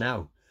March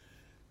now.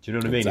 Do you know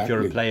what I mean? Exactly.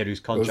 If you're a player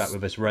whose contract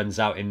with us runs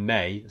out in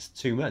May, it's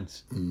 2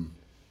 months.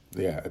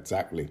 Yeah,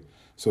 exactly.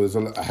 So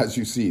as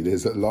you see,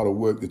 there's a lot of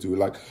work to do.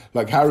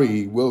 Like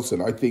Harry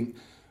Wilson, I think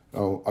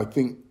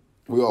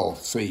we all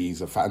say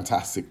he's a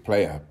fantastic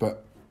player,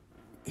 but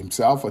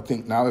himself, I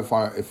think now if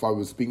I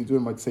was speaking to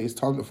him, I'd say it's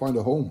time to find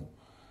a home.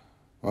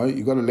 Right?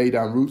 You've got to lay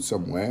down roots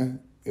somewhere.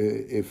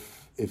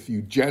 If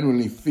you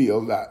genuinely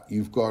feel that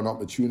you've got an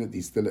opportunity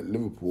still at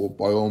Liverpool,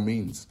 by all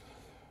means.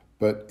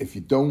 But if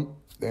you don't,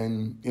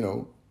 then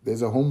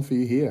there's a home for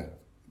you here.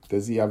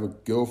 Does he have a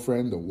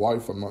girlfriend, a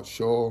wife? I'm not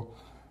sure.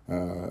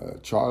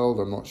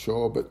 Child, I'm not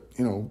sure, but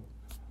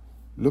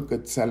look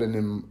at selling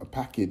him a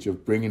package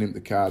of bringing him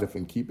to Cardiff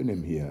and keeping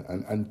him here,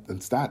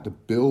 and start to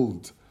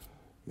build,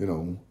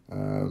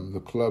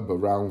 the club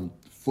around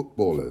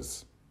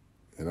footballers,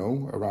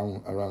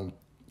 around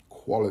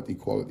quality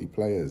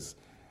players.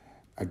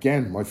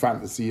 Again, my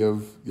fantasy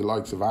of the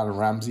likes of Aaron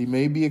Ramsey,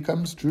 maybe it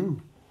comes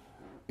true.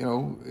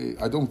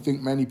 I don't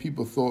think many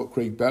people thought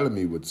Craig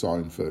Bellamy would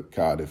sign for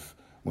Cardiff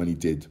when he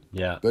did.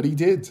 Yeah. But he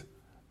did,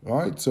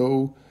 right?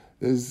 So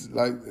there's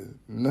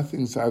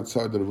nothing's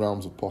outside of the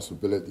realms of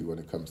possibility when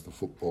it comes to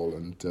football.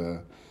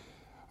 And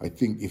I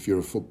think if you're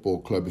a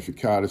football club, if you're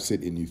Cardiff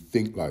City and you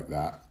think like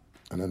that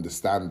and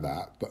understand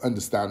that, but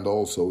understand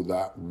also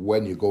that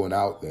when you're going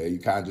out there, you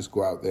can't just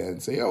go out there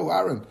and say, oh,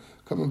 Aaron,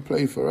 come and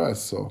play for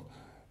us. So,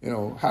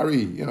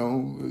 Harry,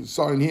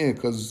 sign here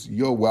because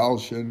you're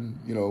Welsh and,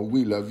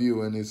 we love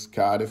you and it's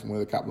Cardiff and we're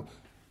the capital.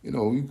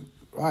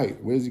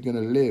 Right, where's he going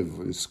to live?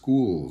 His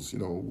schools,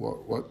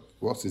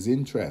 what's his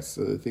interests?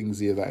 The things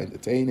here that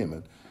entertain him.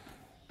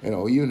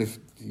 And, even if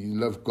you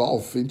love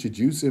golf,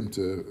 introduce him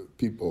to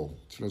people.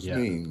 Do you know what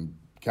I mean?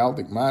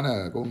 Celtic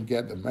Manor, go and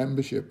get the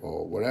membership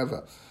or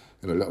whatever.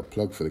 And a little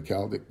plug for the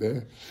Celtic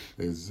there.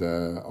 There's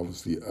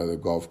obviously other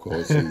golf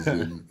courses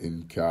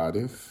in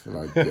Cardiff,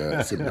 like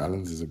St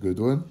Helens is a good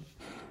one.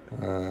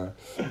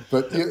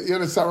 But you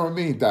understand what I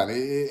mean, Dan?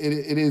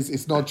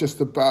 It's not just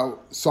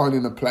about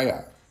signing a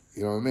player.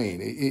 You know what I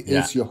mean?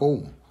 It's your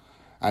home.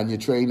 And your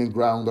training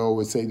ground, I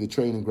always say the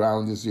training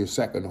ground is your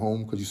second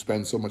home because you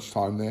spend so much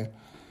time there.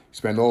 You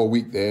spend all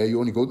week there. You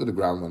only go to the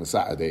ground on a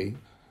Saturday, do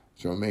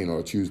you know what I mean, or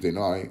a Tuesday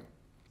night.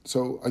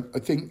 So I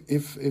think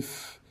if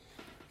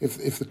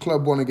the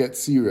club want to get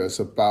serious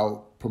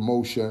about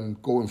promotion,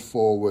 going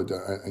forward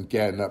and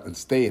getting up and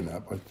staying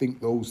up, I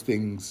think those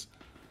things,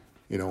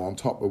 on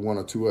top of one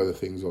or two other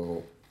things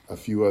or a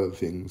few other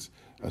things,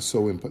 are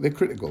so important. They're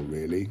critical,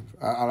 really.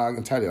 And I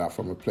can tell you that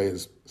from a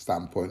player's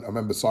standpoint. I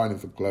remember signing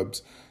for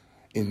clubs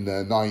in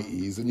the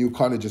 90s and you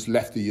kind of just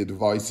left to your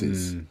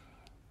devices,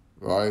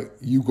 right?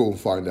 You go and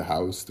find a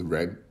house to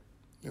rent.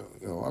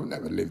 I've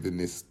never lived in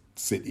this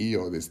city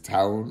or this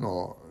town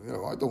or,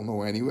 I don't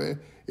know anywhere.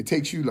 It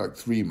takes you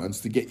 3 months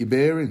to get your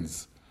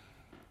bearings.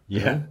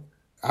 Yeah.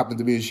 Happened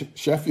to be in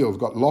Sheffield.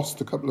 Got lost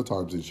a couple of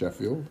times in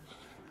Sheffield.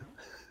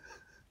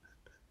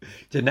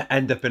 Didn't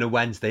end up in a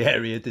Wednesday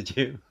area, did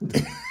you?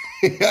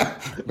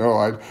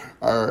 No,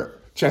 I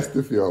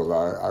Chesterfield.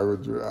 I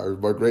would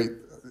migrate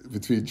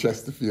between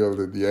Chesterfield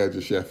and the edge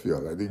of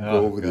Sheffield. I didn't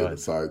go over the other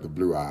side, the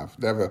blue half.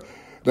 Never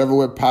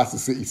went past the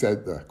city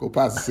centre. Go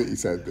past the city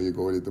centre, you're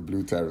going into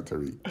blue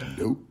territory.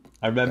 Nope.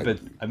 I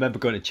remember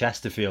going to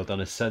Chesterfield on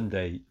a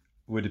Sunday.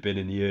 Would have been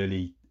in the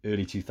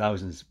early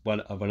 2000s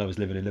when I was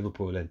living in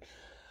Liverpool, and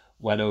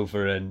went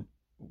over and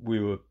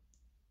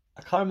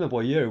I can't remember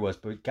what year it was,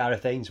 but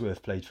Gareth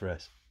Ainsworth played for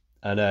us,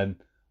 and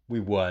we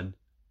won,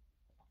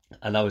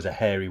 and that was a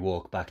hairy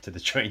walk back to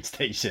the train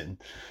station.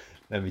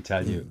 Let me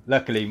tell you.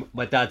 Luckily,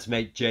 my dad's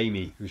mate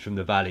Jamie, who's from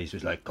the Valleys,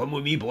 was like, "Come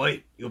with me,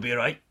 boy, you'll be all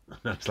right." And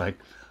I was like,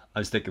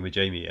 "I'm sticking with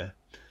Jamie here."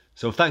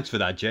 So thanks for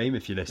that, James,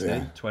 if you're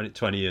listening.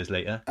 20 years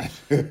later.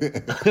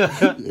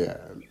 Yeah,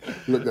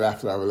 looking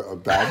after our little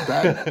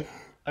dad.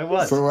 I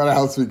was. So what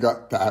else we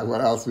got, Dad?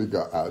 What else we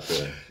got out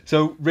there?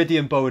 So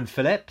Ridian Bowen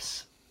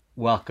Phillips,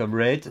 welcome,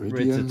 Rid.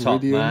 Rid's a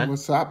top man.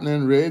 What's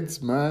happening,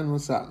 Rids, man?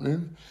 What's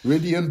happening?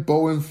 Ridian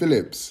Bowen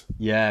Phillips.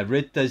 Yeah,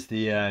 Rid does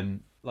the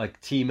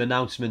team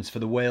announcements for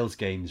the Wales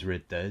games.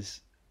 Rid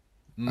does.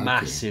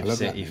 Massive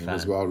City fan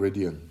as well,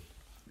 Ridian.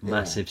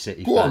 Massive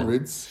City fan. Go on,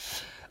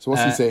 Rids. So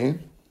what's he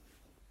saying?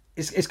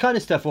 It's kind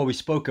of stuff what we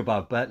spoke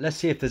about, but let's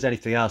see if there's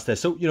anything else there.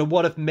 So,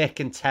 what have Mick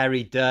and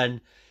Terry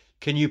done?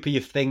 Can you put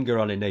your finger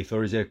on it, Nath,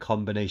 or is it a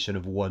combination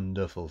of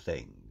wonderful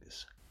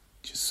things?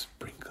 Just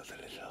sprinkle a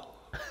little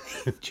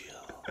angel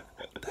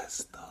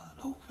dust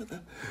on over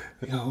the,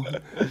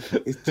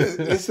 it's just,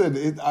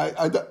 listen,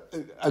 I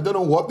don't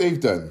know what they've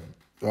done,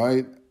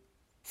 right?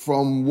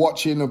 From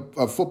watching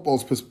a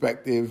football's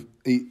perspective,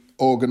 the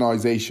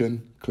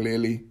organisation,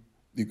 clearly,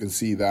 you can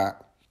see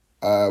that.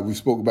 We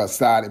spoke about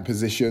starting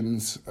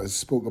positions. I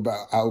spoke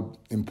about how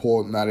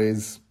important that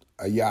is.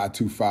 A yard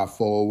too far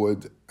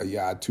forward, a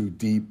yard too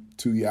deep,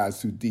 2 yards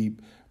too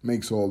deep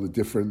makes all the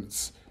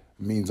difference.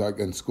 It means I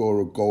can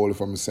score a goal if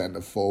I'm a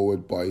centre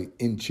forward by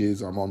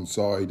inches, I'm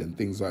onside and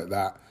things like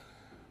that.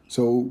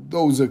 So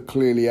those are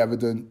clearly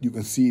evident. You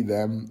can see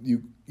them.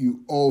 You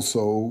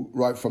also,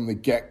 right from the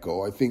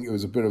get-go, I think it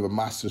was a bit of a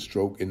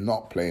masterstroke in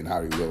not playing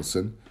Harry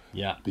Wilson.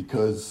 Yeah.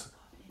 Because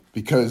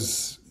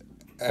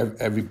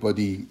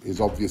everybody is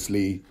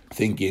obviously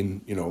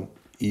thinking,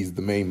 he's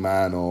the main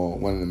man or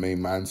one of the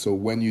main men. So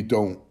when you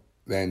don't,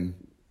 then,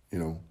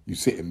 you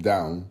sit him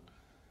down,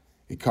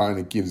 it kind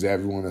of gives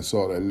everyone a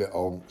sort of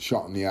little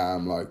shot in the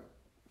arm, like,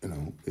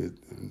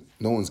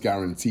 no one's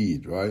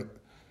guaranteed, right?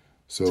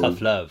 So tough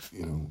love.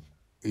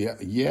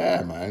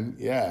 Yeah, man,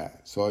 yeah.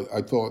 So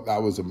I thought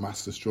that was a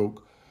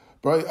masterstroke.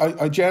 But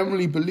I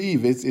generally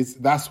believe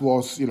that's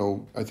what,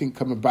 I think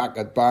coming back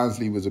at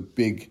Barnsley was a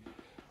big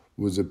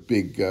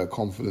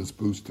confidence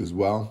boost as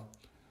well.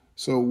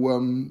 So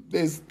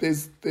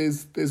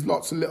there's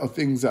lots of little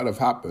things that have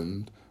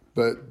happened,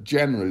 But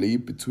generally,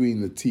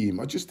 between the team,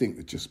 I just think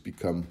they just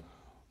become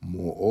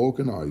more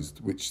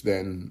organised, which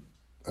then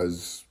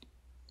has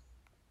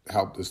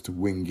helped us to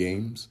win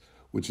games,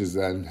 which has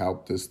then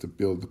helped us to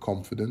build the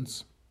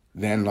confidence.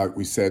 Then, like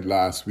we said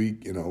last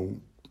week,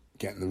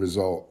 getting the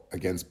result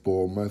against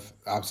Bournemouth,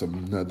 that's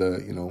another,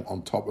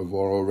 on top of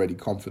our already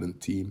confident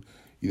team,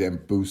 you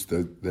then boost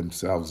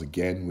themselves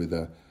again with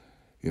a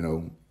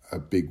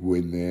big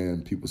win there,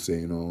 and people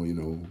saying,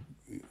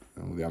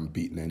 they haven't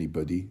beaten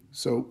anybody.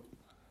 So,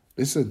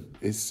 listen,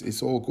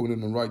 it's all going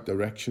in the right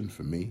direction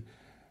for me.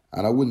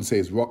 And I wouldn't say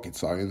it's rocket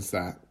science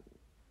that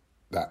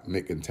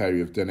Mick and Terry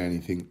have done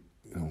anything,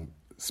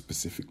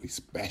 specifically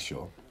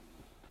special.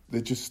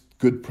 They're just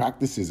good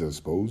practices, I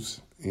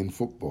suppose, in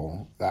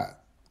football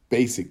that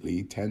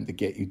basically tend to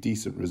get you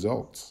decent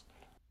results.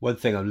 One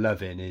thing I'm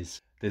loving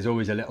is there's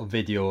always a little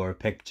video or a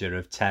picture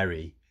of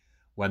Terry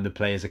when the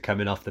players are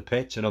coming off the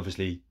pitch, and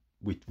obviously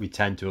we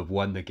tend to have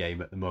won the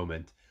game at the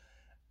moment.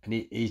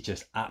 And he's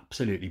just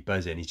absolutely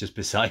buzzing. He's just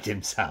beside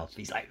himself.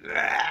 He's like,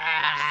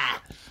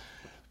 "Rah!"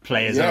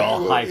 Players are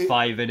all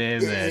high-fiving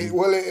him.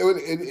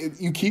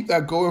 You keep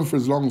that going for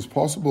as long as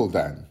possible,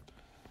 Dan.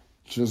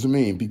 Do you know what I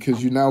mean?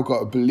 Because you've now got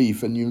a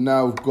belief, and you've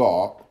now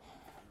got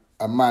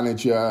a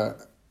manager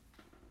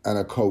and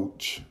a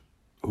coach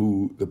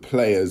who the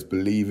players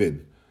believe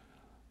in.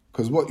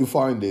 Because what you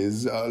find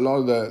is a lot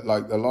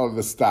of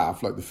the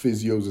staff, like the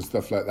physios and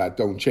stuff like that,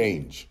 don't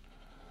change.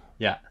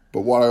 Yeah.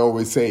 But what I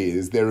always say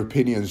is their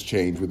opinions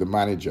change with the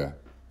manager.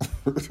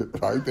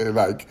 Right? They're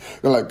like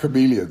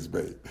chameleons,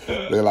 mate.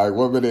 They're like,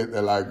 1 minute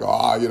they're like,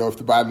 if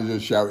the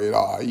manager's shouting,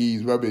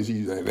 he's rubbish,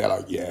 they're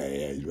like,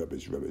 yeah, he's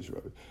rubbish.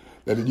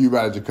 Then the new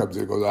manager comes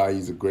in and goes,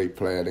 he's a great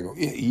player. And they go,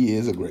 yeah, he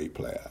is a great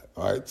player.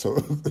 Right? So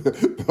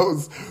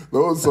those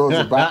sorts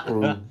of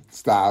backroom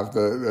staff,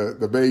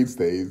 the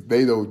mainstays,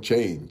 they don't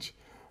change.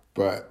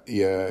 But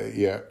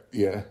yeah.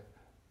 The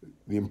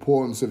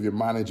importance of your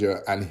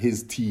manager and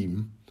his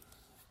team,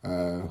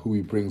 who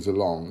he brings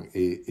along,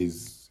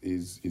 is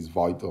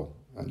vital.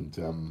 And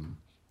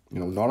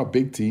not a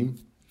big team.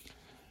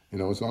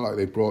 It's not like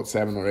they brought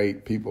 7 or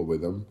 8 people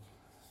with them.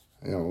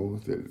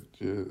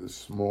 They're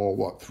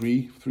small,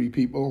 3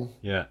 people?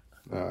 Yeah.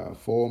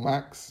 4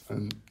 max.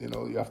 And,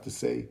 you have to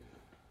say,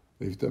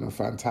 they've done a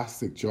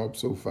fantastic job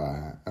so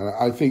far. And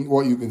I think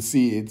what you can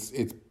see,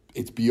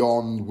 it's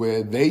beyond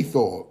where they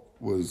thought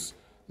was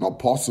not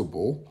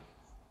possible,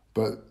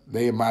 but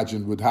they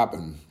imagined would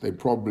happen. They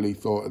probably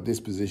thought at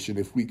this position,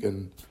 if we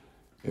can,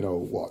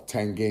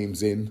 10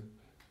 games in,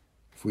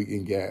 if we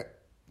can get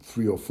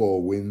 3 or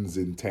 4 wins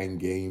in 10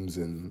 games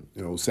and,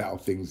 settle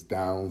things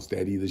down,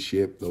 steady the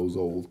ship, those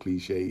old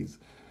cliches,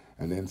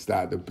 and then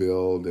start to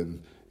build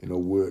and,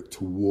 work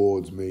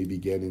towards maybe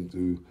getting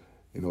to,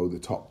 the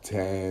top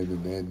 10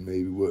 and then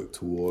maybe work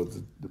towards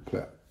the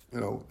play.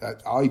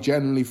 I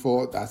generally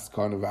thought that's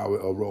kind of how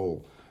it'll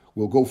roll.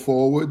 We'll go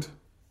forward,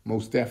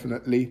 most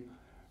definitely,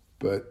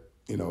 but,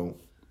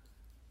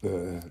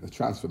 the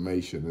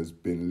transformation has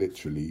been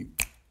literally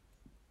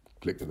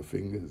click of the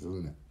fingers,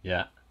 isn't it?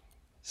 Yeah.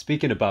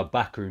 Speaking about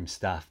backroom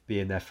staff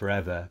being there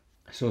forever,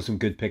 I saw some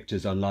good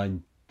pictures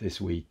online this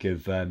week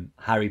of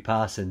Harry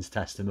Parsons'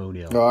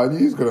 testimonial. Oh, I knew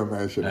he was going to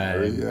mention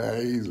Harry. Yeah,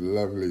 he's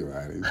lovely,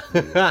 man.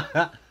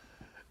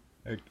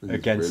 He's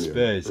against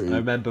brilliant. Spurs. I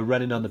remember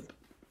running on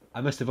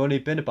I must have only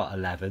been about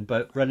 11,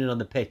 but running on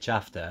the pitch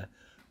after,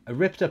 I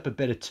ripped up a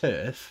bit of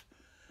turf,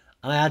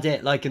 and I had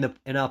it like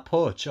in our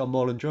porch on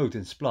Moreland Road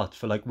in Splot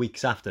for like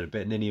weeks after, a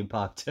bit of Ninian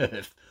Park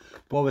turf.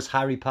 What was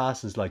Harry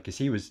Parsons like? Because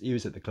he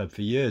was at the club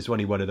for years. Wasn't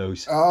he one of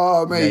those?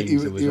 Oh, mate, he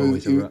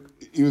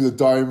was a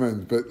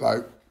diamond. But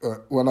like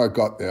when I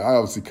got there, I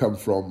obviously come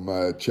from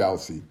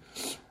Chelsea,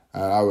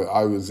 and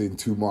I was in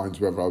 2 minds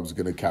whether I was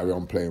going to carry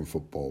on playing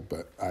football.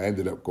 But I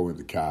ended up going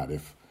to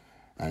Cardiff,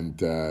 and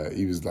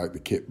he was like the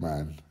kit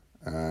man.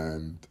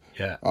 And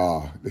yeah,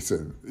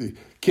 listen,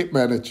 kit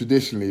men are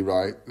traditionally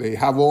right. They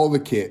have all the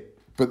kit,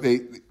 but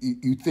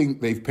you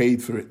think they've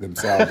paid for it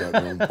themselves out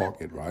of their own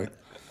pocket, right?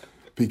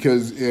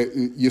 Because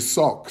your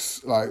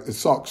socks, like the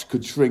socks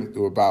could shrink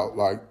to about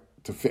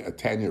to fit a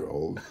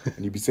 10-year-old,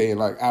 and you'd be saying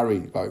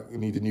Harry, you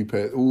need a new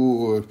pair.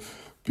 Ooh,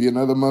 be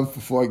another month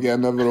before I get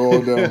another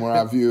order and what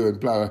have you, and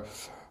blah.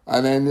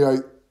 And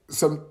then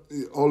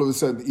all of a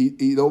sudden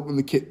he'd open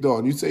the kit door,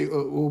 and you'd say,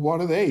 well, what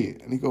are they?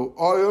 And he'd go,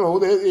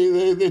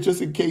 they're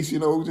just in case,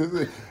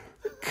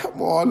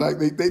 come on,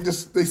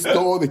 they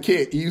store the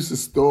kit. He used to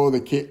store the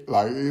kit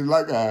like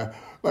a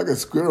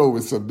squirrel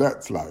with some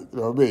nuts, you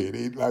know what I mean?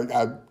 He'd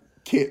had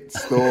kit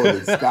stored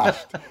and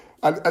stashed,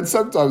 and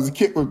sometimes the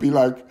kit would be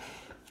like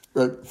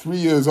 3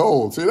 years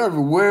old, so you don't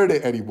even wear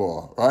it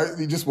anymore, right?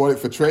 You just want it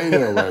for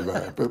training or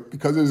whatever. But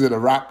because it was in a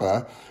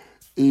wrapper,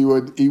 he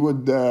would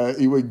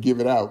give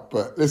it out.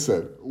 But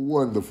listen,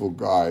 wonderful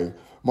guy.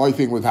 My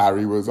thing with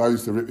Harry was I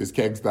used to rip his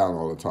kegs down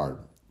all the time,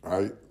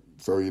 right?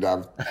 So he'd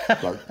have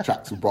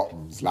tracksuit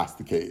bottoms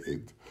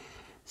elasticated.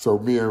 So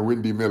me and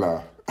Windy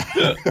Miller,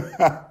 we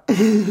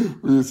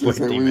used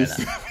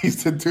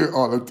to do it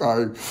all the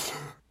time.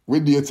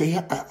 Windy would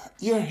say,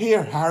 "You're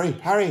here,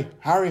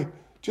 Harry.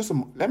 Just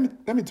let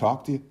me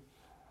talk to you."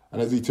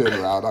 And as he turned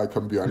around, I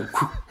come behind him,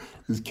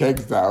 his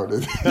keg's down,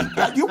 and he's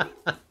like,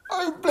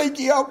 I'll break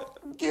you up,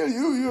 kill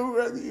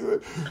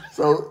you.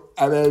 So,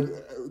 and then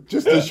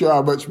just to show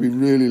how much we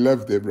really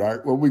loved him,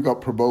 right? When we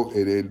got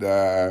promoted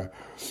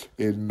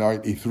in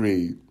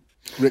 '93,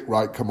 Rick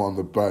Wright come on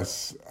the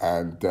bus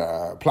and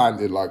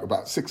planted like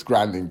about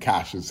 $6,000 in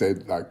cash and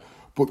said, like,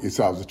 book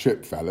yourselves a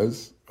trip,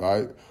 fellas,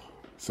 right?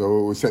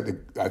 So we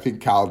said, I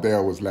think Cal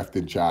Dale was left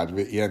in charge of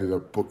it. He ended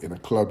up booking a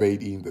Club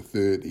 18 to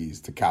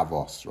 30s to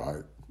Cavos,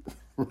 right?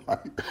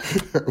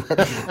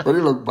 Right. When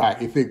you look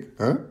back, you think,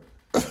 huh?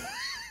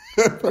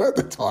 But at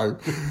the time,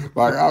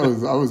 like I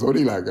was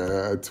only like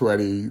a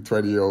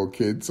 20-year-old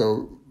kid,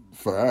 so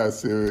for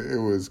us it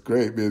was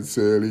great. Me and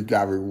Surly,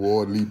 Gavin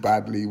Ward, Lee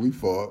Badley, we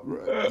thought,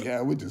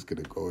 yeah, we're just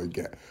gonna go and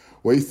get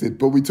wasted.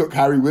 But we took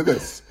Harry with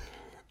us,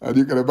 and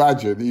you can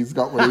imagine he's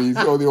got one of these.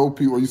 You know, the old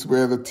people used to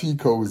wear the tea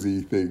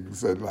cozy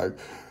things and like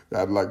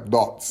had like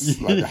knots,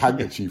 like a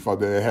handkerchief on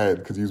their head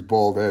because he was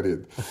bald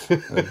headed.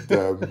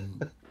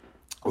 And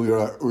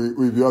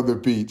we'd be on the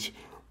beach,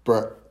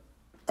 but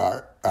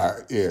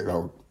you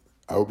know.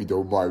 I hope you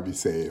don't mind me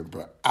saying,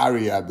 but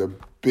Harry had the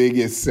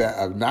biggest set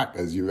of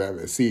knackers you've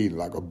ever seen,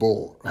 like a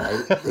bull,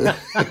 right?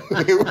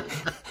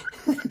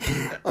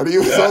 And he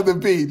was on the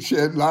beach,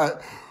 and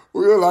like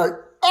we were like,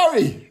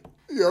 Harry,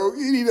 you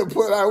need to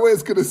put that away,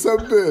 it's gonna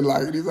sunburn,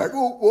 like. And he's like,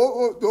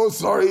 oh,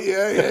 sorry,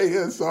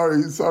 yeah,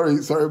 sorry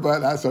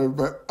about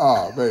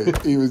that,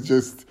 mate, he was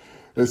just.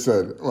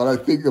 Listen, when I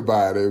think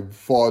about him,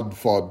 fond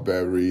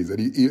memories, and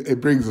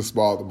it brings a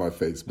smile to my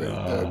face, mate.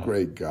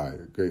 Great guy.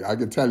 Great. I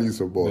can tell you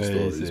some more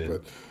stories,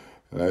 but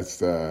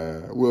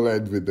we'll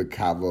end with the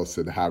Cavos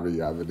and Harry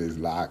having his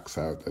lax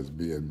out, as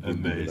me and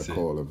Vinny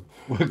call him.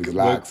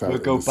 We'll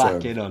go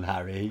back in on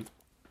Harry.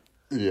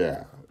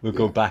 Yeah. We'll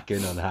go back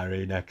in on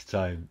Harry next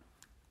time.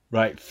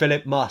 Right,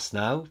 Philip Moss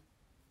now.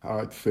 All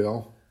right,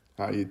 Phil.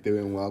 How you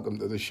doing? Welcome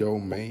to the show,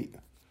 mate.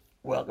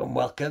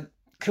 Welcome.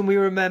 Can we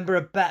remember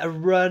a better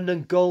run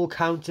and goal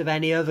count of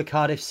any other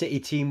Cardiff City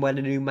team when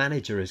a new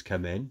manager has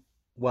come in?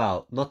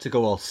 Well, not to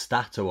go all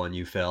stato on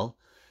you, Phil,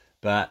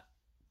 but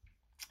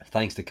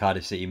thanks to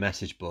Cardiff City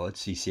message board,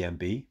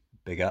 CCMB,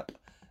 big up.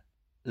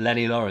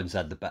 Lenny Lawrence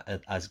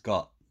has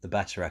got the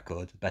best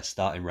record, best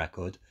starting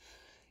record.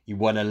 He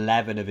won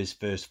 11 of his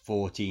first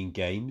 14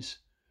 games,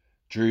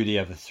 drew the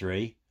other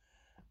 3,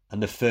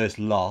 and the first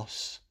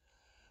loss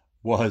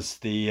was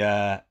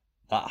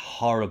that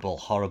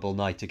horrible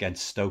night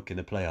against Stoke in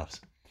the playoffs.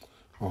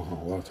 Oh,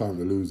 what a time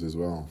to lose as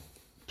well.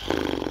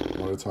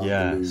 What a time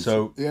to lose.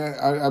 So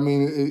I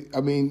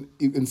mean,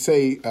 you can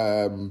say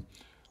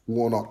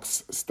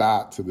Warnock's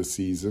start to the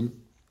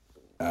season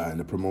in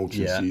the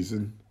promotion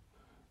season.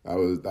 That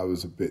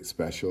was a bit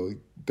special. He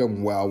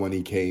done well when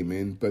he came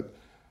in, but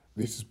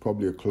this is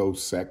probably a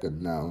close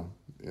second now.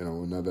 You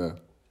know,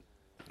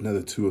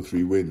 another 2 or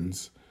 3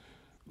 wins.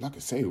 Like I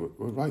say, we're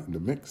right in the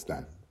mix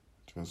then.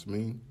 Do you know what I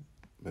mean?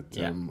 But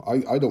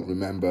I don't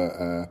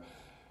remember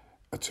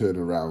a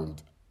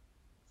turnaround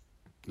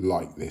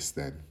like this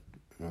then.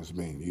 You know what I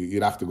mean?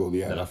 You'd have to go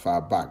that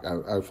far back.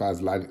 How far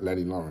is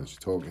Lenny Lawrence?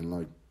 You're talking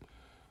like,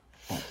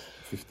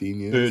 15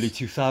 years? Early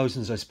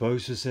 2000s, I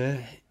suppose, was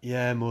it?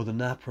 Yeah, more than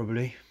that,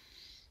 probably.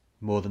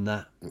 More than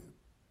that.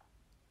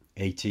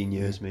 18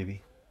 years,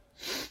 maybe.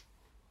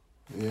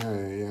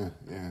 Yeah.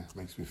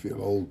 Makes me feel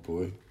old,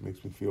 boy.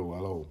 Makes me feel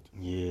well old.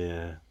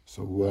 Yeah.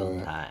 So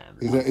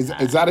is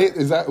that it?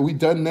 Is that, are we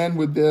done then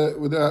with the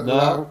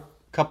No,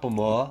 couple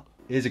more.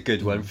 Here's a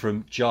good one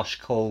from Josh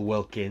Cole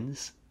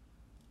Wilkins.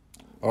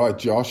 All right,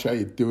 Josh, how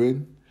you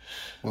doing?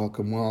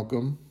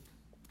 Welcome.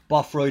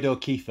 Bothroyd or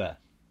Kiefer?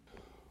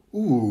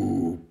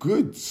 Ooh,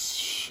 good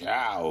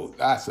shout.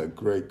 That's a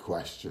great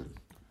question.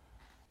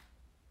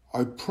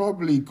 I'd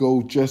probably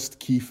go just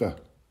Kiefer.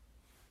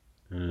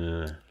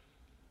 And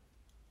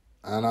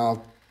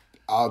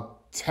I'll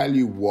tell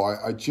you why.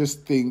 I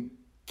just think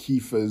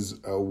Kiefer's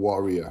a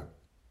warrior,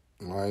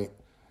 right?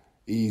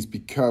 He's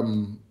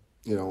become,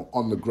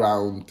 on the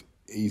ground,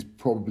 he's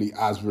probably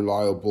as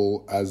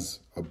reliable as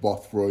a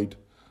Bothroyd,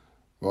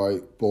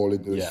 right? Ball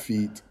into his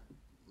feet,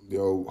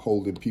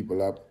 holding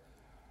people up.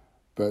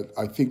 But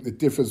I think the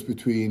difference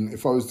between,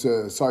 if I was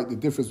to cite the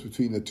difference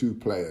between the two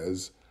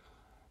players,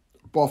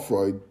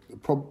 Bothroyd,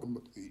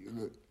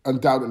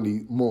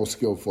 undoubtedly more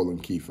skillful than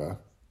Kiefer,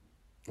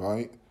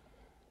 right?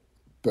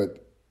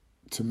 But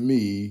to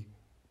me,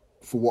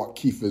 for what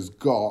Kiefer's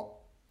got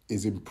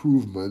is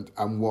improvement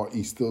and what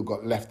he's still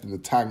got left in the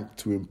tank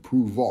to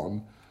improve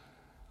on,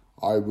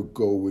 I would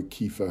go with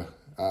Kiefer,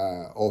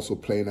 also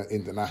playing at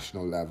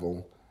international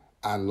level.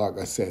 And like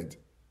I said,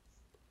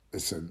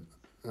 listen,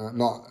 I'm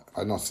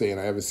not saying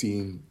I ever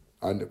seen,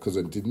 because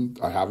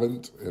I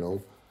haven't,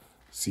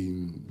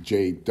 seen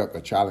Jay duck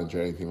a challenge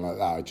or anything like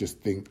that. I just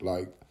think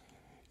what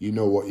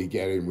you're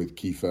getting with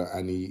Kiefer,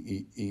 and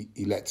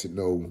he lets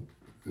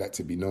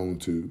it be known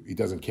to, he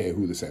doesn't care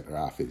who the centre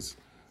half is,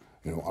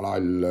 and I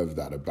love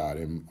that about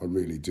him. I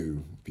really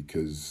do,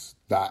 because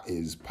that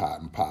is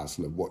part and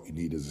parcel of what you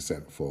need as a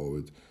centre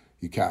forward.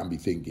 You can't be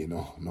thinking,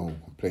 oh no,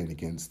 I'm playing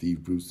against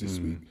Steve Bruce this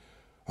week.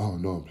 Oh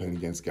no, I'm playing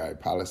against Gary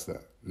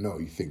Pallister. No,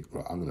 you think,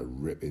 right, I'm going to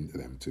rip into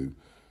them too.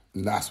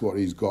 And that's what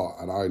he's got,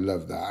 and I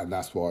love that, and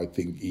that's why I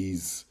think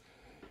he's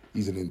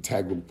an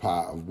integral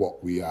part of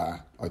what we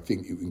are. I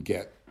think you can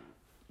get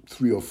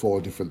 3 or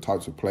 4 different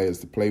types of players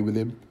to play with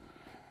him,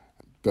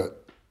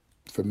 but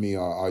for me,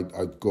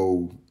 I'd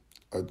go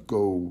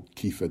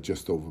Kiefer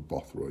just over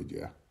Bothroyd.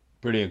 Yeah.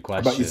 Brilliant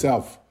question. How about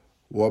yourself?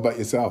 What about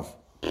yourself?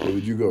 Where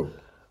would you go?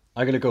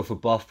 I'm going to go for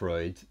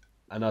Bothroyd,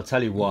 and I'll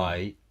tell you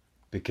why.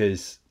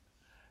 Because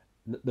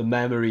the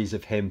memories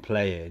of him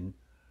playing,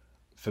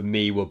 for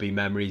me, will be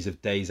memories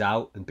of days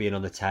out and being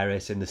on the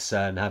terrace in the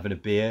sun, having a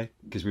beer,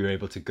 because we were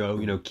able to go.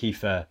 You know,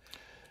 Kiefer.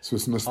 So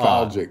it's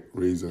nostalgic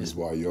reasons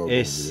why you're going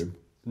with him.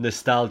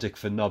 Nostalgic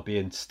for not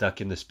being stuck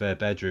in the spare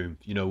bedroom,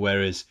 you know,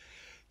 whereas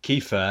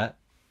Kiefer,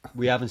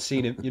 we haven't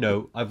seen him, you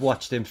know, I've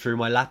watched him through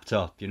my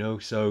laptop, you know,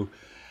 so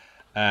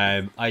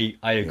I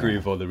agree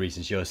with all the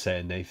reasons you're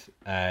saying, Nath,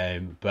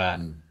 but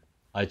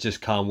I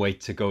just can't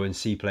wait to go and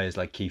see players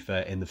like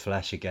Kiefer in the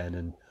flesh again,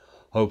 and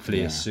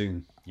hopefully as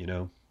soon, you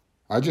know.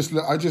 I just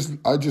love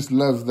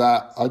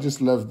that. I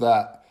just love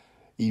that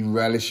he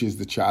relishes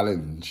the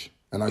challenge,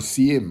 and I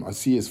see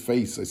his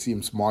face, I see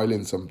him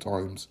smiling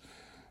sometimes,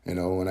 you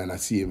know, and then I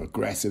see him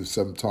aggressive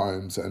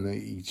sometimes, and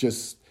he's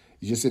just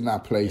in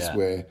that place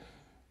where,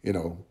 you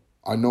know,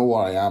 I know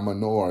what I am, I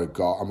know what I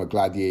got, I'm a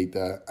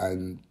gladiator,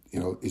 and, you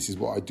know, this is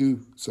what I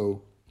do.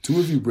 So 2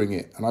 of you bring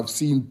it, and I've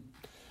seen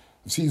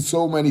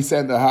so many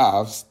centre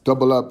halves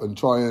double up and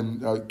try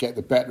and get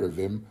the better of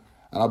him,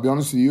 and I'll be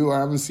honest with you, I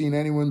haven't seen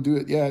anyone do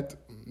it yet,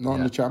 not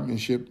in the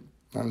Championship.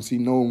 I haven't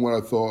seen no one where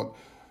I thought,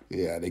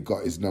 yeah, they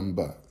got his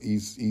number.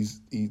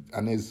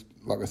 And there's,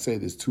 like I say,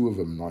 there's 2 of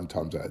them 9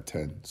 times out of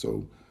 10.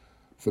 So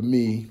for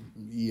me,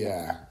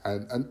 yeah,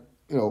 and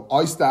you know,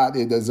 I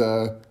started as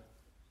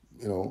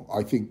you know,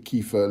 I think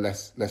Kiefer,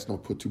 let's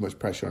not put too much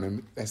pressure on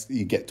him.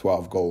 He get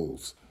 12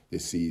 goals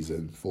this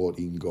season,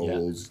 14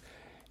 goals. Yeah.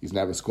 He's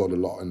never scored a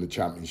lot in the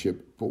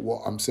Championship. But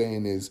what I'm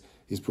saying is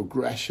his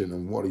progression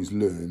and what he's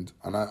learned.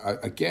 And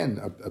again,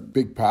 a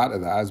big part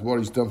of that is what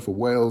he's done for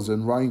Wales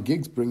and Ryan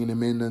Giggs bringing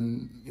him in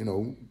and, you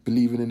know,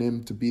 believing in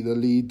him to be the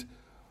lead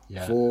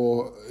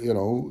for, you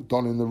know,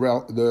 donning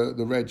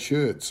the red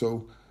shirt.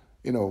 So,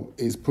 you know,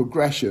 his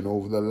progression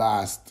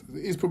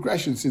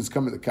since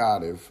coming to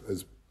Cardiff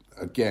has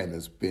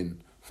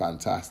been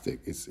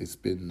fantastic. It's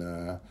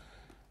been,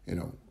 you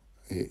know,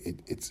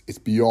 it's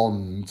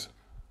beyond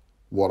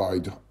what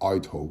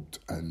I'd hoped,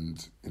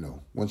 and, you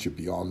know, once you're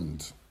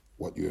beyond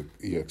what your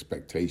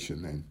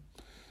expectation, then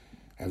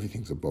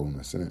everything's a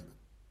bonus, isn't it?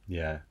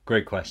 Yeah,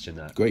 great question.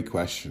 That great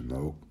question,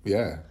 though.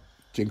 Yeah,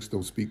 Jinx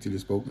don't speak till you're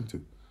spoken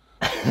to.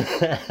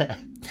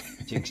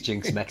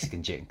 Jinx,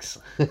 Mexican Jinx.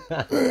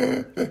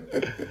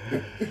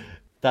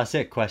 That's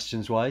it,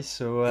 questions wise.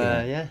 So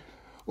yeah.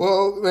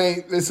 Well,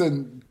 mate,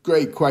 listen,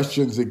 great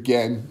questions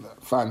again.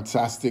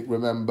 Fantastic.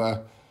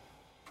 Remember,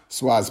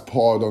 Swaz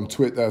Pod on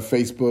Twitter,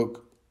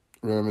 Facebook.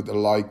 Remember to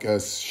like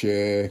us,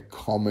 share,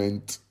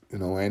 comment, you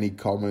know, any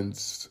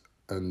comments.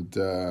 And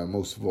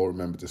most of all,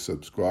 remember to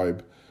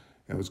subscribe.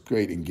 It was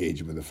great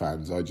engaging with the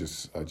fans. I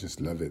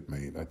just love it,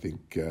 mate. I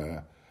think,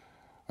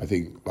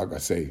 like I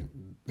say,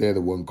 they're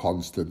the one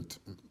constant.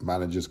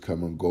 Managers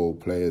come and go,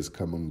 players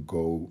come and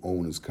go,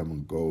 owners come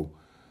and go.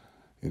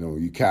 You know,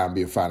 you can't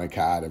be a fan of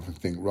Cardiff and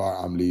think,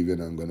 right, I'm leaving,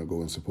 I'm going to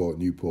go and support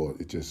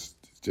Newport. It just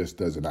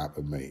doesn't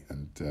happen, mate.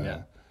 And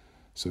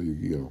so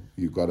you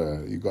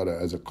gotta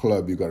as a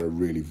club, you gotta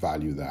really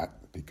value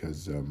that,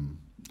 because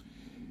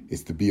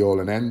it's the be all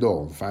and end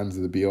all. Fans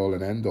are the be all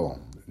and end all.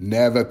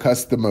 Never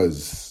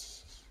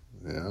customers,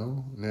 you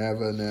know,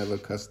 never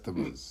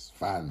customers.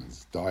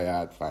 Fans,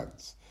 die-hard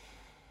fans.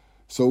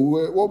 So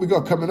what we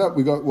got coming up?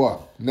 We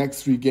got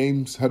next 3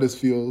 games: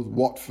 Huddersfield,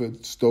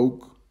 Watford,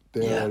 Stoke.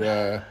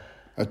 They're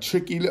a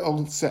tricky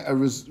little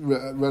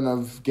run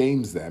of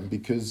games then,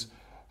 because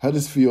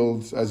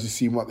Huddersfield, as you've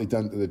seen what they've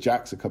done to the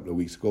Jacks a couple of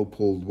weeks ago,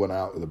 pulled one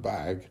out of the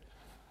bag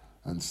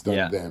and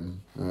stunned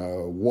them.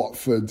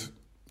 Watford,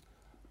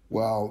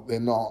 well, they're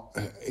not.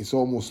 It's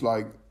almost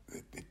like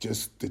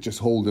they're just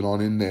holding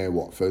on in there,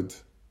 Watford,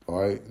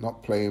 right?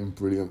 Not playing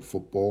brilliant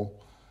football.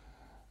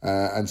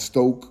 And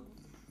Stoke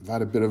have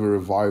had a bit of a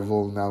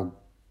revival, now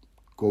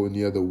going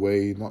the other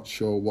way. Not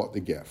sure what they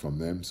get from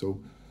them.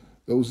 So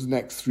those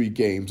next 3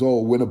 games,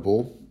 all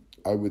winnable,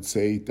 I would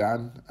say,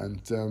 Dan. And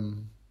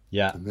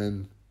and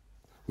then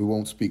we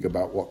won't speak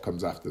about what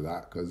comes after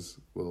that, because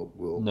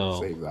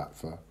we'll save that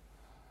for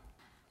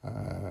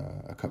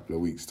a couple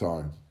of weeks'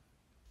 time.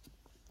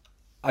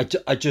 I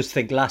just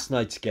think last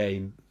night's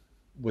game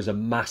was a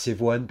massive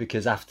one,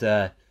 because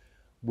after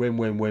win,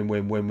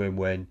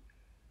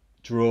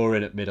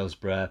 drawing at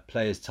Middlesbrough,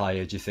 players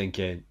tired, you're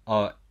thinking,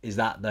 oh, is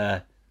that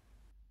the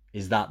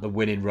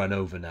winning run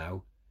over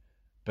now?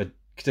 But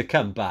to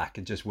come back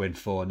and just win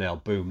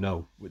 4-0, boom,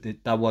 no,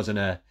 that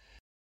wasn't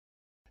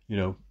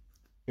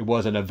it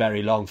wasn't a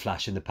very long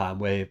flash in the pan.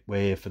 We're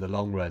here for the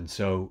long run.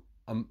 So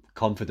I'm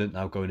confident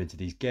now going into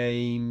these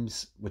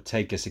games. Would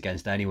take us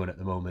against anyone at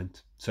the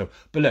moment. So,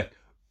 but look,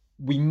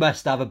 we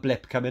must have a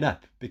blip coming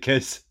up,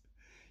 because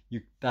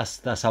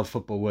That's how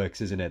football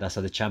works, isn't it? That's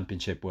how the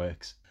championship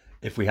works.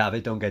 If we have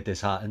it, don't get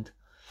disheartened.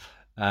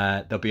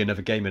 There'll be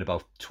another game in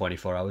about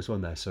 24 hours,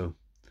 won't there? So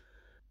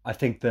I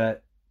think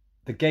that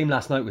the game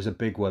last night was a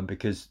big one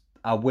because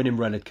our winning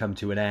run had come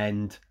to an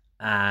end,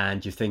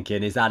 and you're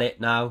thinking, is that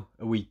it now?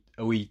 Are we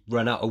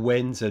run out of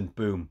wins? And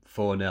boom,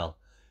 4-0.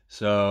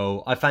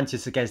 So I fancy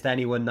us against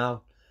anyone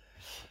now.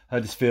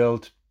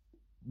 Huddersfield,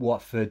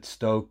 Watford,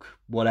 Stoke,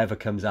 whatever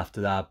comes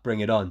after that, bring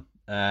it on.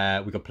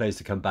 We've got players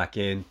to come back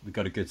in. We've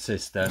got a good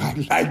system. I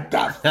like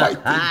that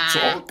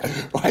fighting talk.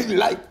 I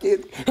like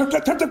it.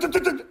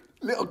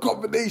 Little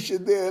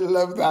combination there.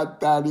 Love that,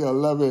 Daniel.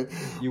 Love it.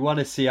 You want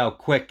to see how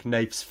quick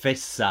Nate's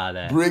fists are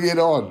there. Bring it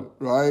on,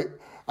 right?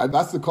 And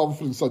that's the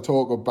confidence I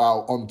talk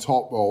about on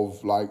top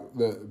of like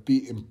the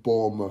beating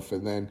Bournemouth.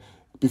 And then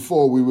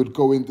before we would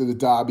go into the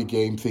Derby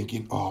game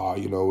thinking,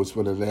 it's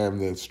one of them,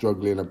 they're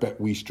struggling. I bet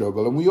we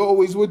struggle. And we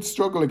always would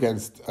struggle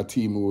against a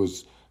team who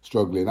was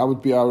struggling. That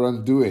would be our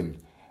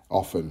undoing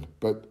often.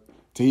 But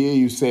to hear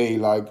you say,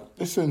 like,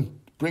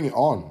 listen, bring it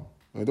on.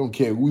 I don't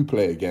care who we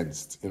play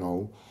against,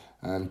 And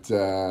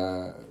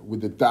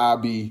with the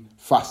Derby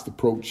fast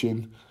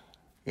approaching,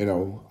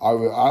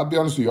 I'll be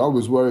honest with you, I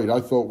was worried.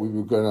 I thought we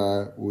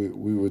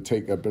we would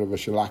take a bit of a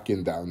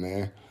shellacking down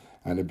there,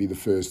 and it'd be the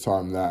first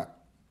time that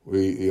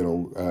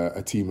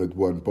a team had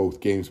won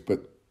both games.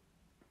 But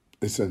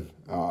listen,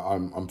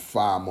 I'm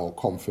far more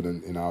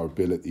confident in our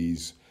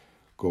abilities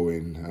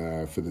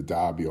going for the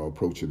Derby or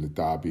approaching the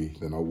Derby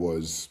than I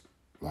was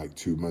like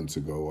 2 months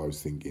ago. I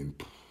was thinking,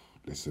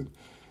 listen,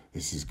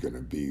 this is going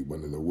to be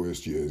one of the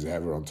worst years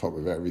ever on top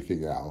of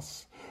everything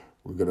else.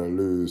 We're going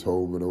to lose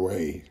home and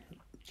away.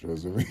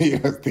 Trust me,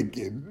 I was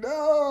thinking,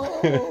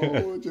 no,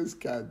 I just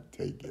can't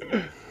take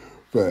it.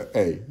 But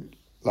hey,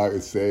 like I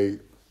say,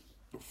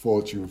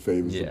 fortune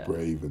favours the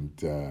brave, and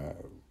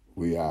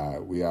we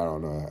are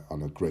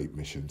on a great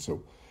mission.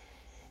 So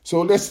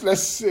let's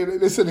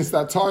listen. It's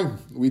that time.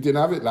 We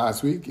didn't have it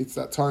last week. It's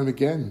that time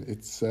again.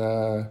 It's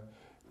the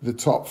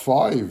top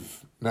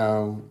five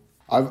now.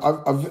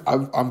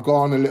 I'm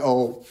gone a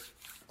little.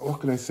 What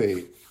can I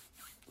say?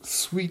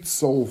 Sweet and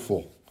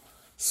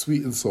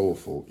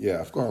soulful. Yeah,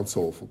 I've gone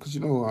soulful because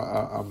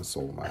I'm a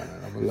soul man.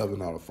 I'm a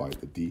loving all the fight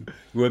the D.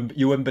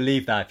 You wouldn't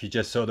believe that if you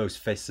just saw those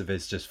fists of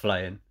his just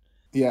flying.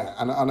 Yeah,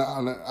 and I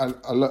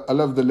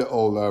love the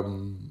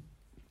little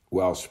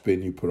Welsh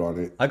spin you put on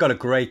it. I got a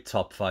great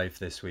top five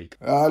this week.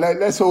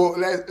 Let's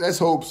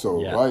hope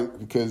so, yeah. Right?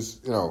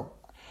 Because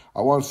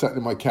I want something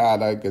in my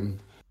card I can.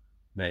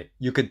 Mate,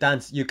 you can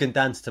dance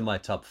to my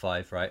top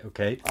five, right?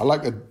 Okay. I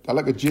like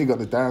a jig on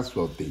the dance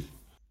floor, D.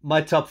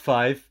 My top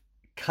five,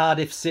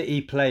 Cardiff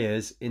City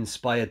players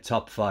inspired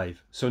top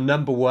five. So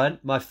number one,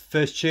 my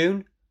first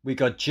tune, we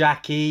got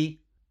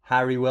Jackie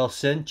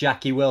Wilson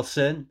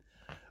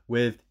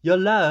with Your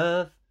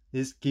Love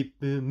Is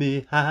Keeping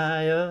Me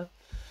Higher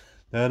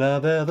Than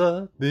I've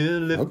Ever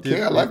Been Lifted.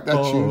 Okay, I like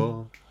that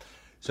tune.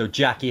 So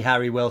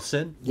Harry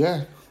Wilson.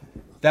 Yeah.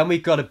 Then we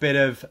got a bit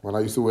of... When I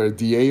used to wear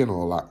DA and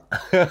all that.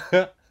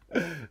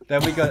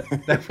 Then we got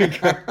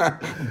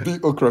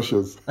Beetle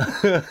Crushers.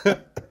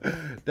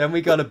 Then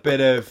we got a bit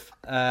of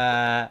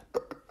a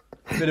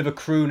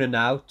crooner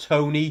now.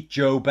 Tony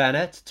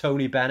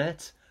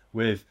Bennett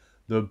with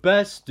The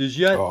Best Is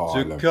Yet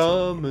to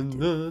Come.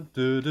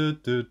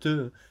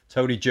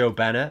 Tony Joe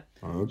Bennett.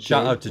 Okay,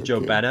 shout out to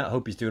Joe Bennett. I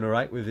hope he's doing all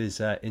right with his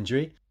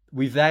injury.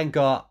 We've then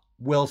got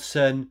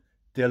Wilson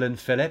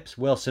Phillips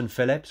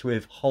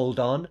with Hold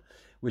On,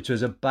 which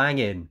was a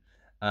banging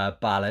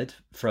ballad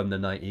from the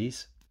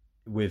 90s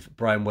with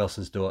Brian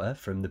Wilson's daughter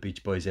from the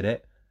Beach Boys in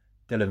it.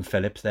 Dylan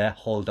Phillips there,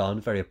 Hold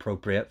On, very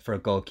appropriate for a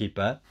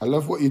goalkeeper. I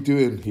love what you're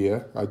doing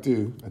here. I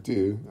do.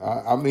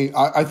 I mean,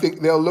 I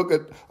think they'll look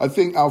at... I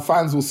think our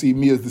fans will see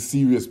me as the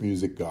serious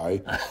music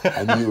guy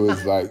and you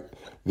as like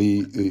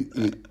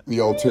the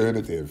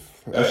alternative.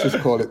 Let's just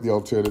call it the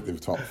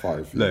alternative top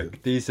five.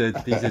 Look, these are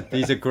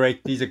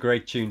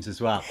great tunes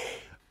as well.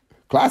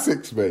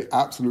 Classics, mate.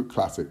 Absolute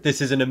classic.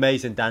 This is an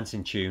amazing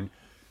dancing tune.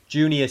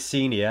 Junior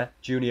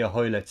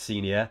Hoylett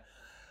Senior,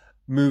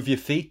 Move Your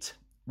Feet,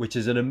 which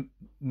is an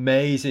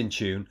amazing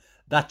tune.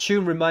 That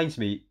tune reminds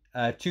me,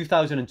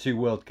 2002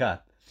 World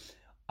Cup.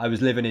 I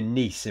was living in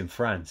Nice in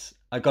France.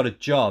 I got a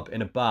job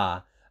in a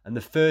bar, and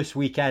the first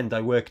weekend I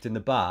worked in the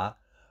bar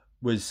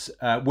was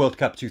World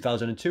Cup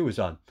 2002 was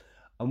on.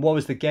 And what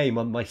was the game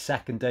on my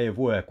second day of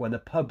work when the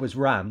pub was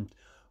rammed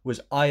was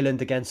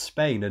Ireland against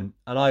Spain, and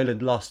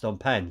Ireland lost on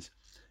pens.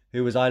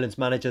 Who was Ireland's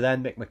manager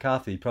then? Mick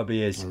McCarthy.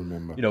 Probably is,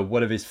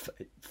 one of his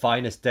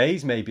finest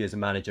days maybe as a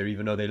manager,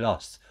 even though they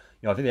lost.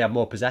 I think they had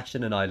more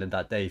possession in Ireland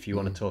that day, if you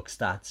want to talk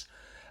stats.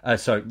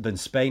 Than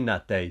Spain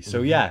that day.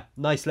 So yeah,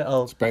 nice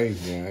little Spain,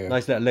 yeah.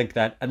 Nice little link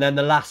then. And then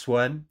the last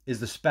one is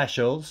the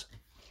Specials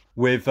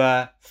with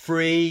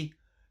Free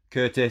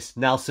Curtis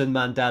Nelson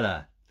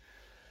Mandela.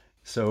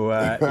 So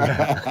that's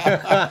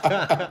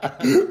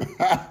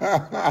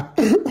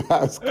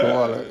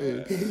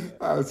quality.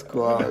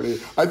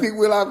 I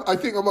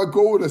think I might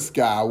go with a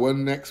ska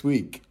one next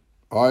week.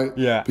 right?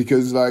 Yeah.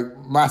 Because like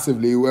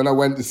massively, when I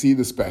went to see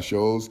the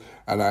specials,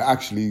 and I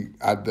actually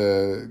had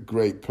the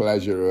great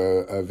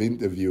pleasure of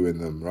interviewing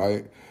them,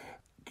 right?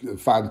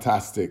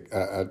 Fantastic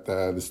at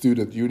the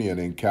Student Union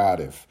in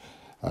Cardiff,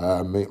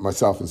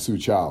 myself and Sue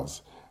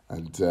Charles,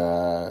 and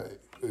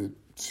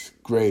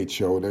great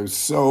show. There was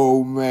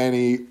so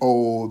many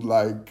old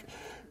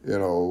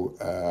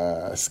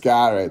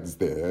scarheads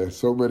there,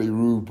 so many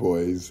rude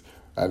boys.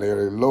 And there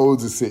were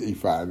loads of City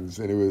fans,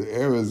 and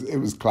it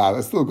was class.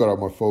 I still got it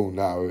on my phone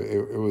now.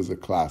 It was a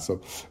class.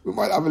 So we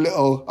might have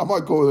I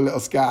might go with a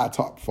little Scar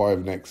top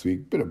 5 next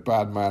week. Bit of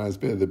Bad Manners,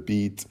 bit of The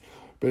Beat,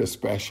 bit of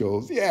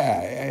Specials.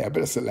 Yeah.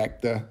 Bit of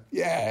Selector.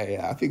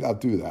 Yeah. I think I'll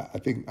do that. I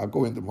think I'll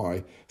go into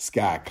my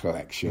Scar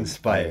collection.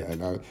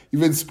 Inspired.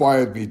 You've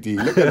inspired me, D.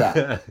 Look at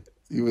that.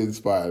 You've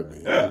inspired me.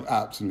 You've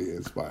absolutely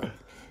inspired.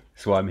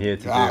 That's what I'm here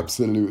to do.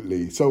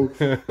 Absolutely. So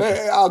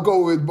I'll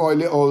go with my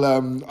little,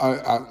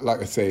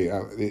 like I say,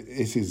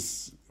 this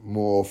is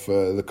more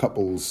for the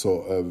couples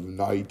sort of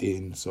night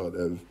in, sort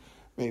of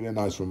maybe a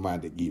nice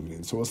romantic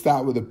evening. So we'll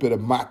start with a bit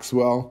of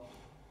Maxwell,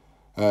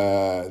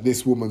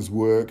 This Woman's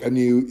Work. And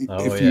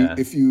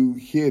if you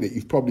hear it,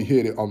 you've probably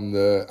heard it on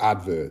the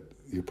advert.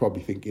 You're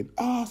probably thinking,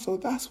 so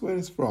that's where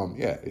it's from.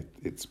 Yeah,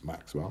 it's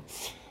Maxwell.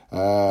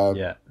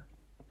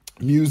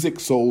 Music,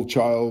 Soul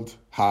Child,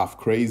 Half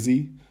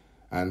Crazy.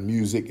 And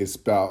music is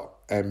spelled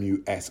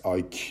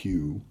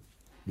M-U-S-I-Q.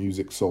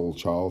 Music, Soul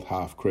Child,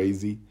 Half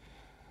Crazy.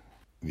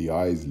 The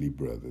Isley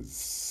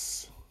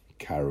Brothers,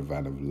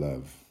 Caravan of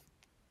Love.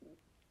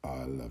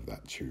 I love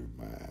that tune,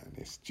 man.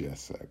 It's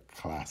just a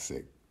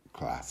classic.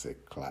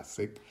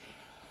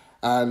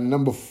 And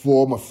number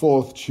 4, my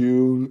 4th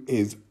tune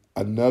is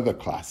another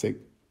classic,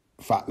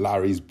 Fat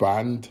Larry's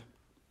Band.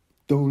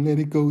 Don't let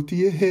it go to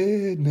your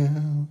head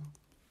now.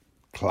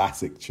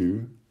 Classic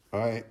tune,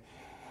 right?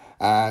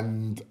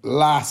 And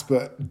last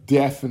but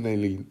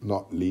definitely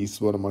not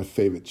least, one of my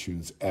favourite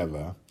tunes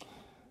ever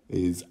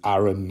is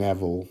Aaron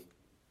Neville,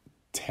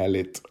 Tell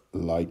It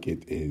Like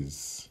It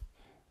Is.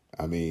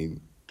 I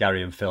mean...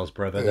 Gary and Phil's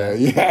brother there.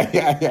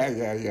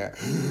 Yeah.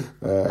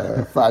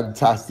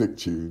 Fantastic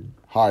tune.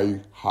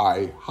 High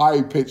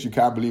pitch. You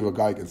can't believe a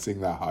guy can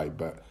sing that high,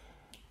 but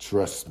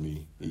trust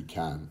me, he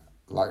can.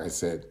 Like I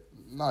said,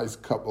 nice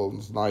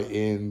couples night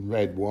in,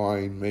 red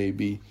wine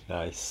maybe.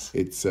 Nice.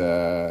 It's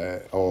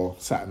or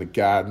sat in the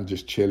garden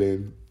just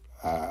chilling.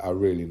 A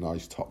really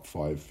nice top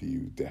 5 for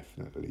you,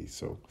 definitely.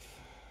 So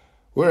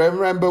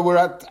remember, we're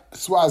at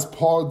Swaz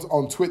Pod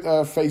on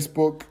Twitter,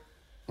 Facebook.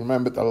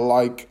 Remember to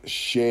like,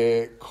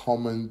 share,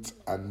 comment,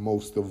 and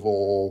most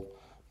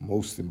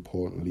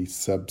importantly,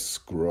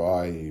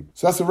 subscribe.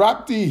 So that's a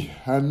wrap, D.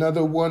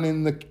 Another one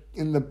in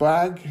the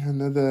bag.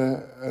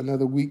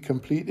 Another week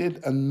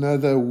completed.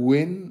 Another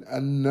win.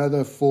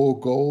 Another 4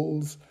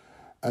 goals.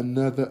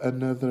 Another.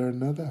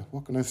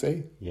 What can I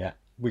say? Yeah,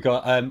 we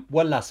got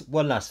one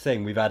last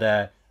thing. We've had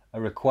a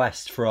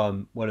request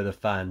from one of the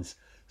fans.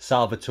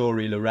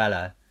 Salvatore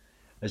Lorella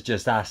has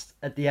just asked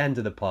at the end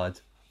of the pod,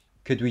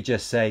 could we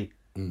just say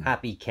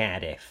Happy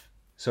Cardiff?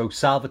 So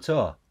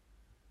Salvatore,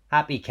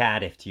 Happy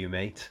Cardiff to you,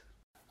 mate.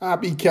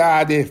 Happy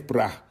Cardiff,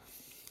 brah.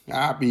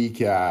 Happy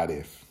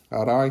Cardiff.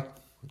 All right?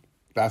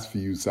 That's for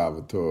you,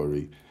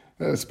 Salvatore.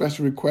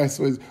 Special request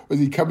was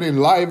he coming in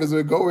live as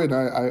we're going?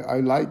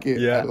 I like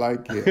it. Yeah. I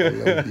like it. I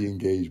love the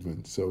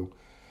engagement. So,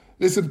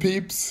 listen,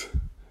 peeps.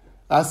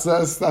 That's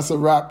us. That's a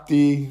wrap,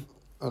 D.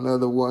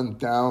 Another one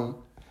down.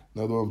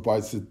 Another one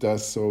bites the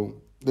dust. So,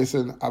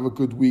 listen, have a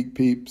good week,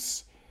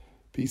 peeps.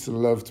 Peace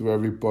and love to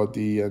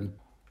everybody, and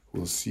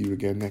we'll see you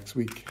again next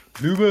week.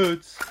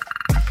 Bluebirds.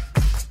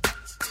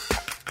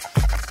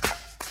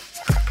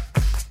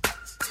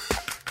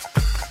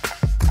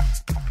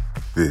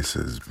 This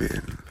has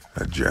been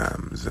a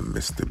Jams and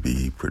Mr.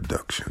 B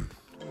production.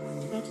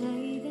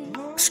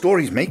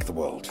 Stories make the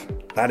world.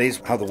 That is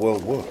how the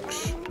world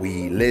works.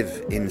 We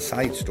live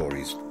inside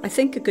stories. I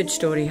think a good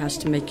story has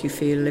to make you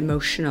feel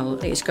emotional.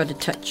 It's got to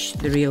touch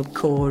the real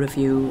core of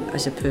you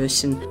as a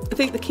person. I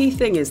think the key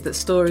thing is that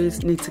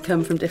stories need to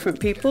come from different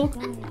people.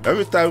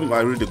 Every time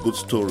I read a good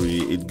story,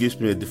 it gives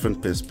me a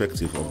different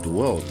perspective of the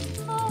world.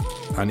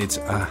 And it's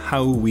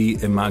how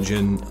we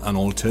imagine an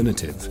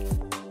alternative.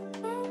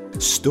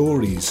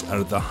 Stories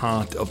are at the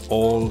heart of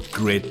all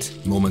great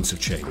moments of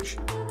change.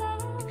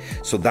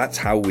 So that's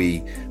how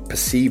we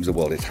perceive the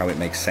world. It's how it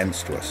makes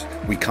sense to us.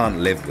 We can't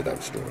live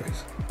without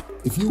stories.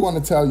 If you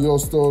want to tell your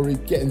story,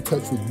 get in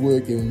touch with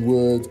Work in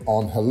Word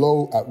on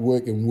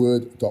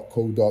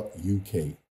hello@workinword.co.uk.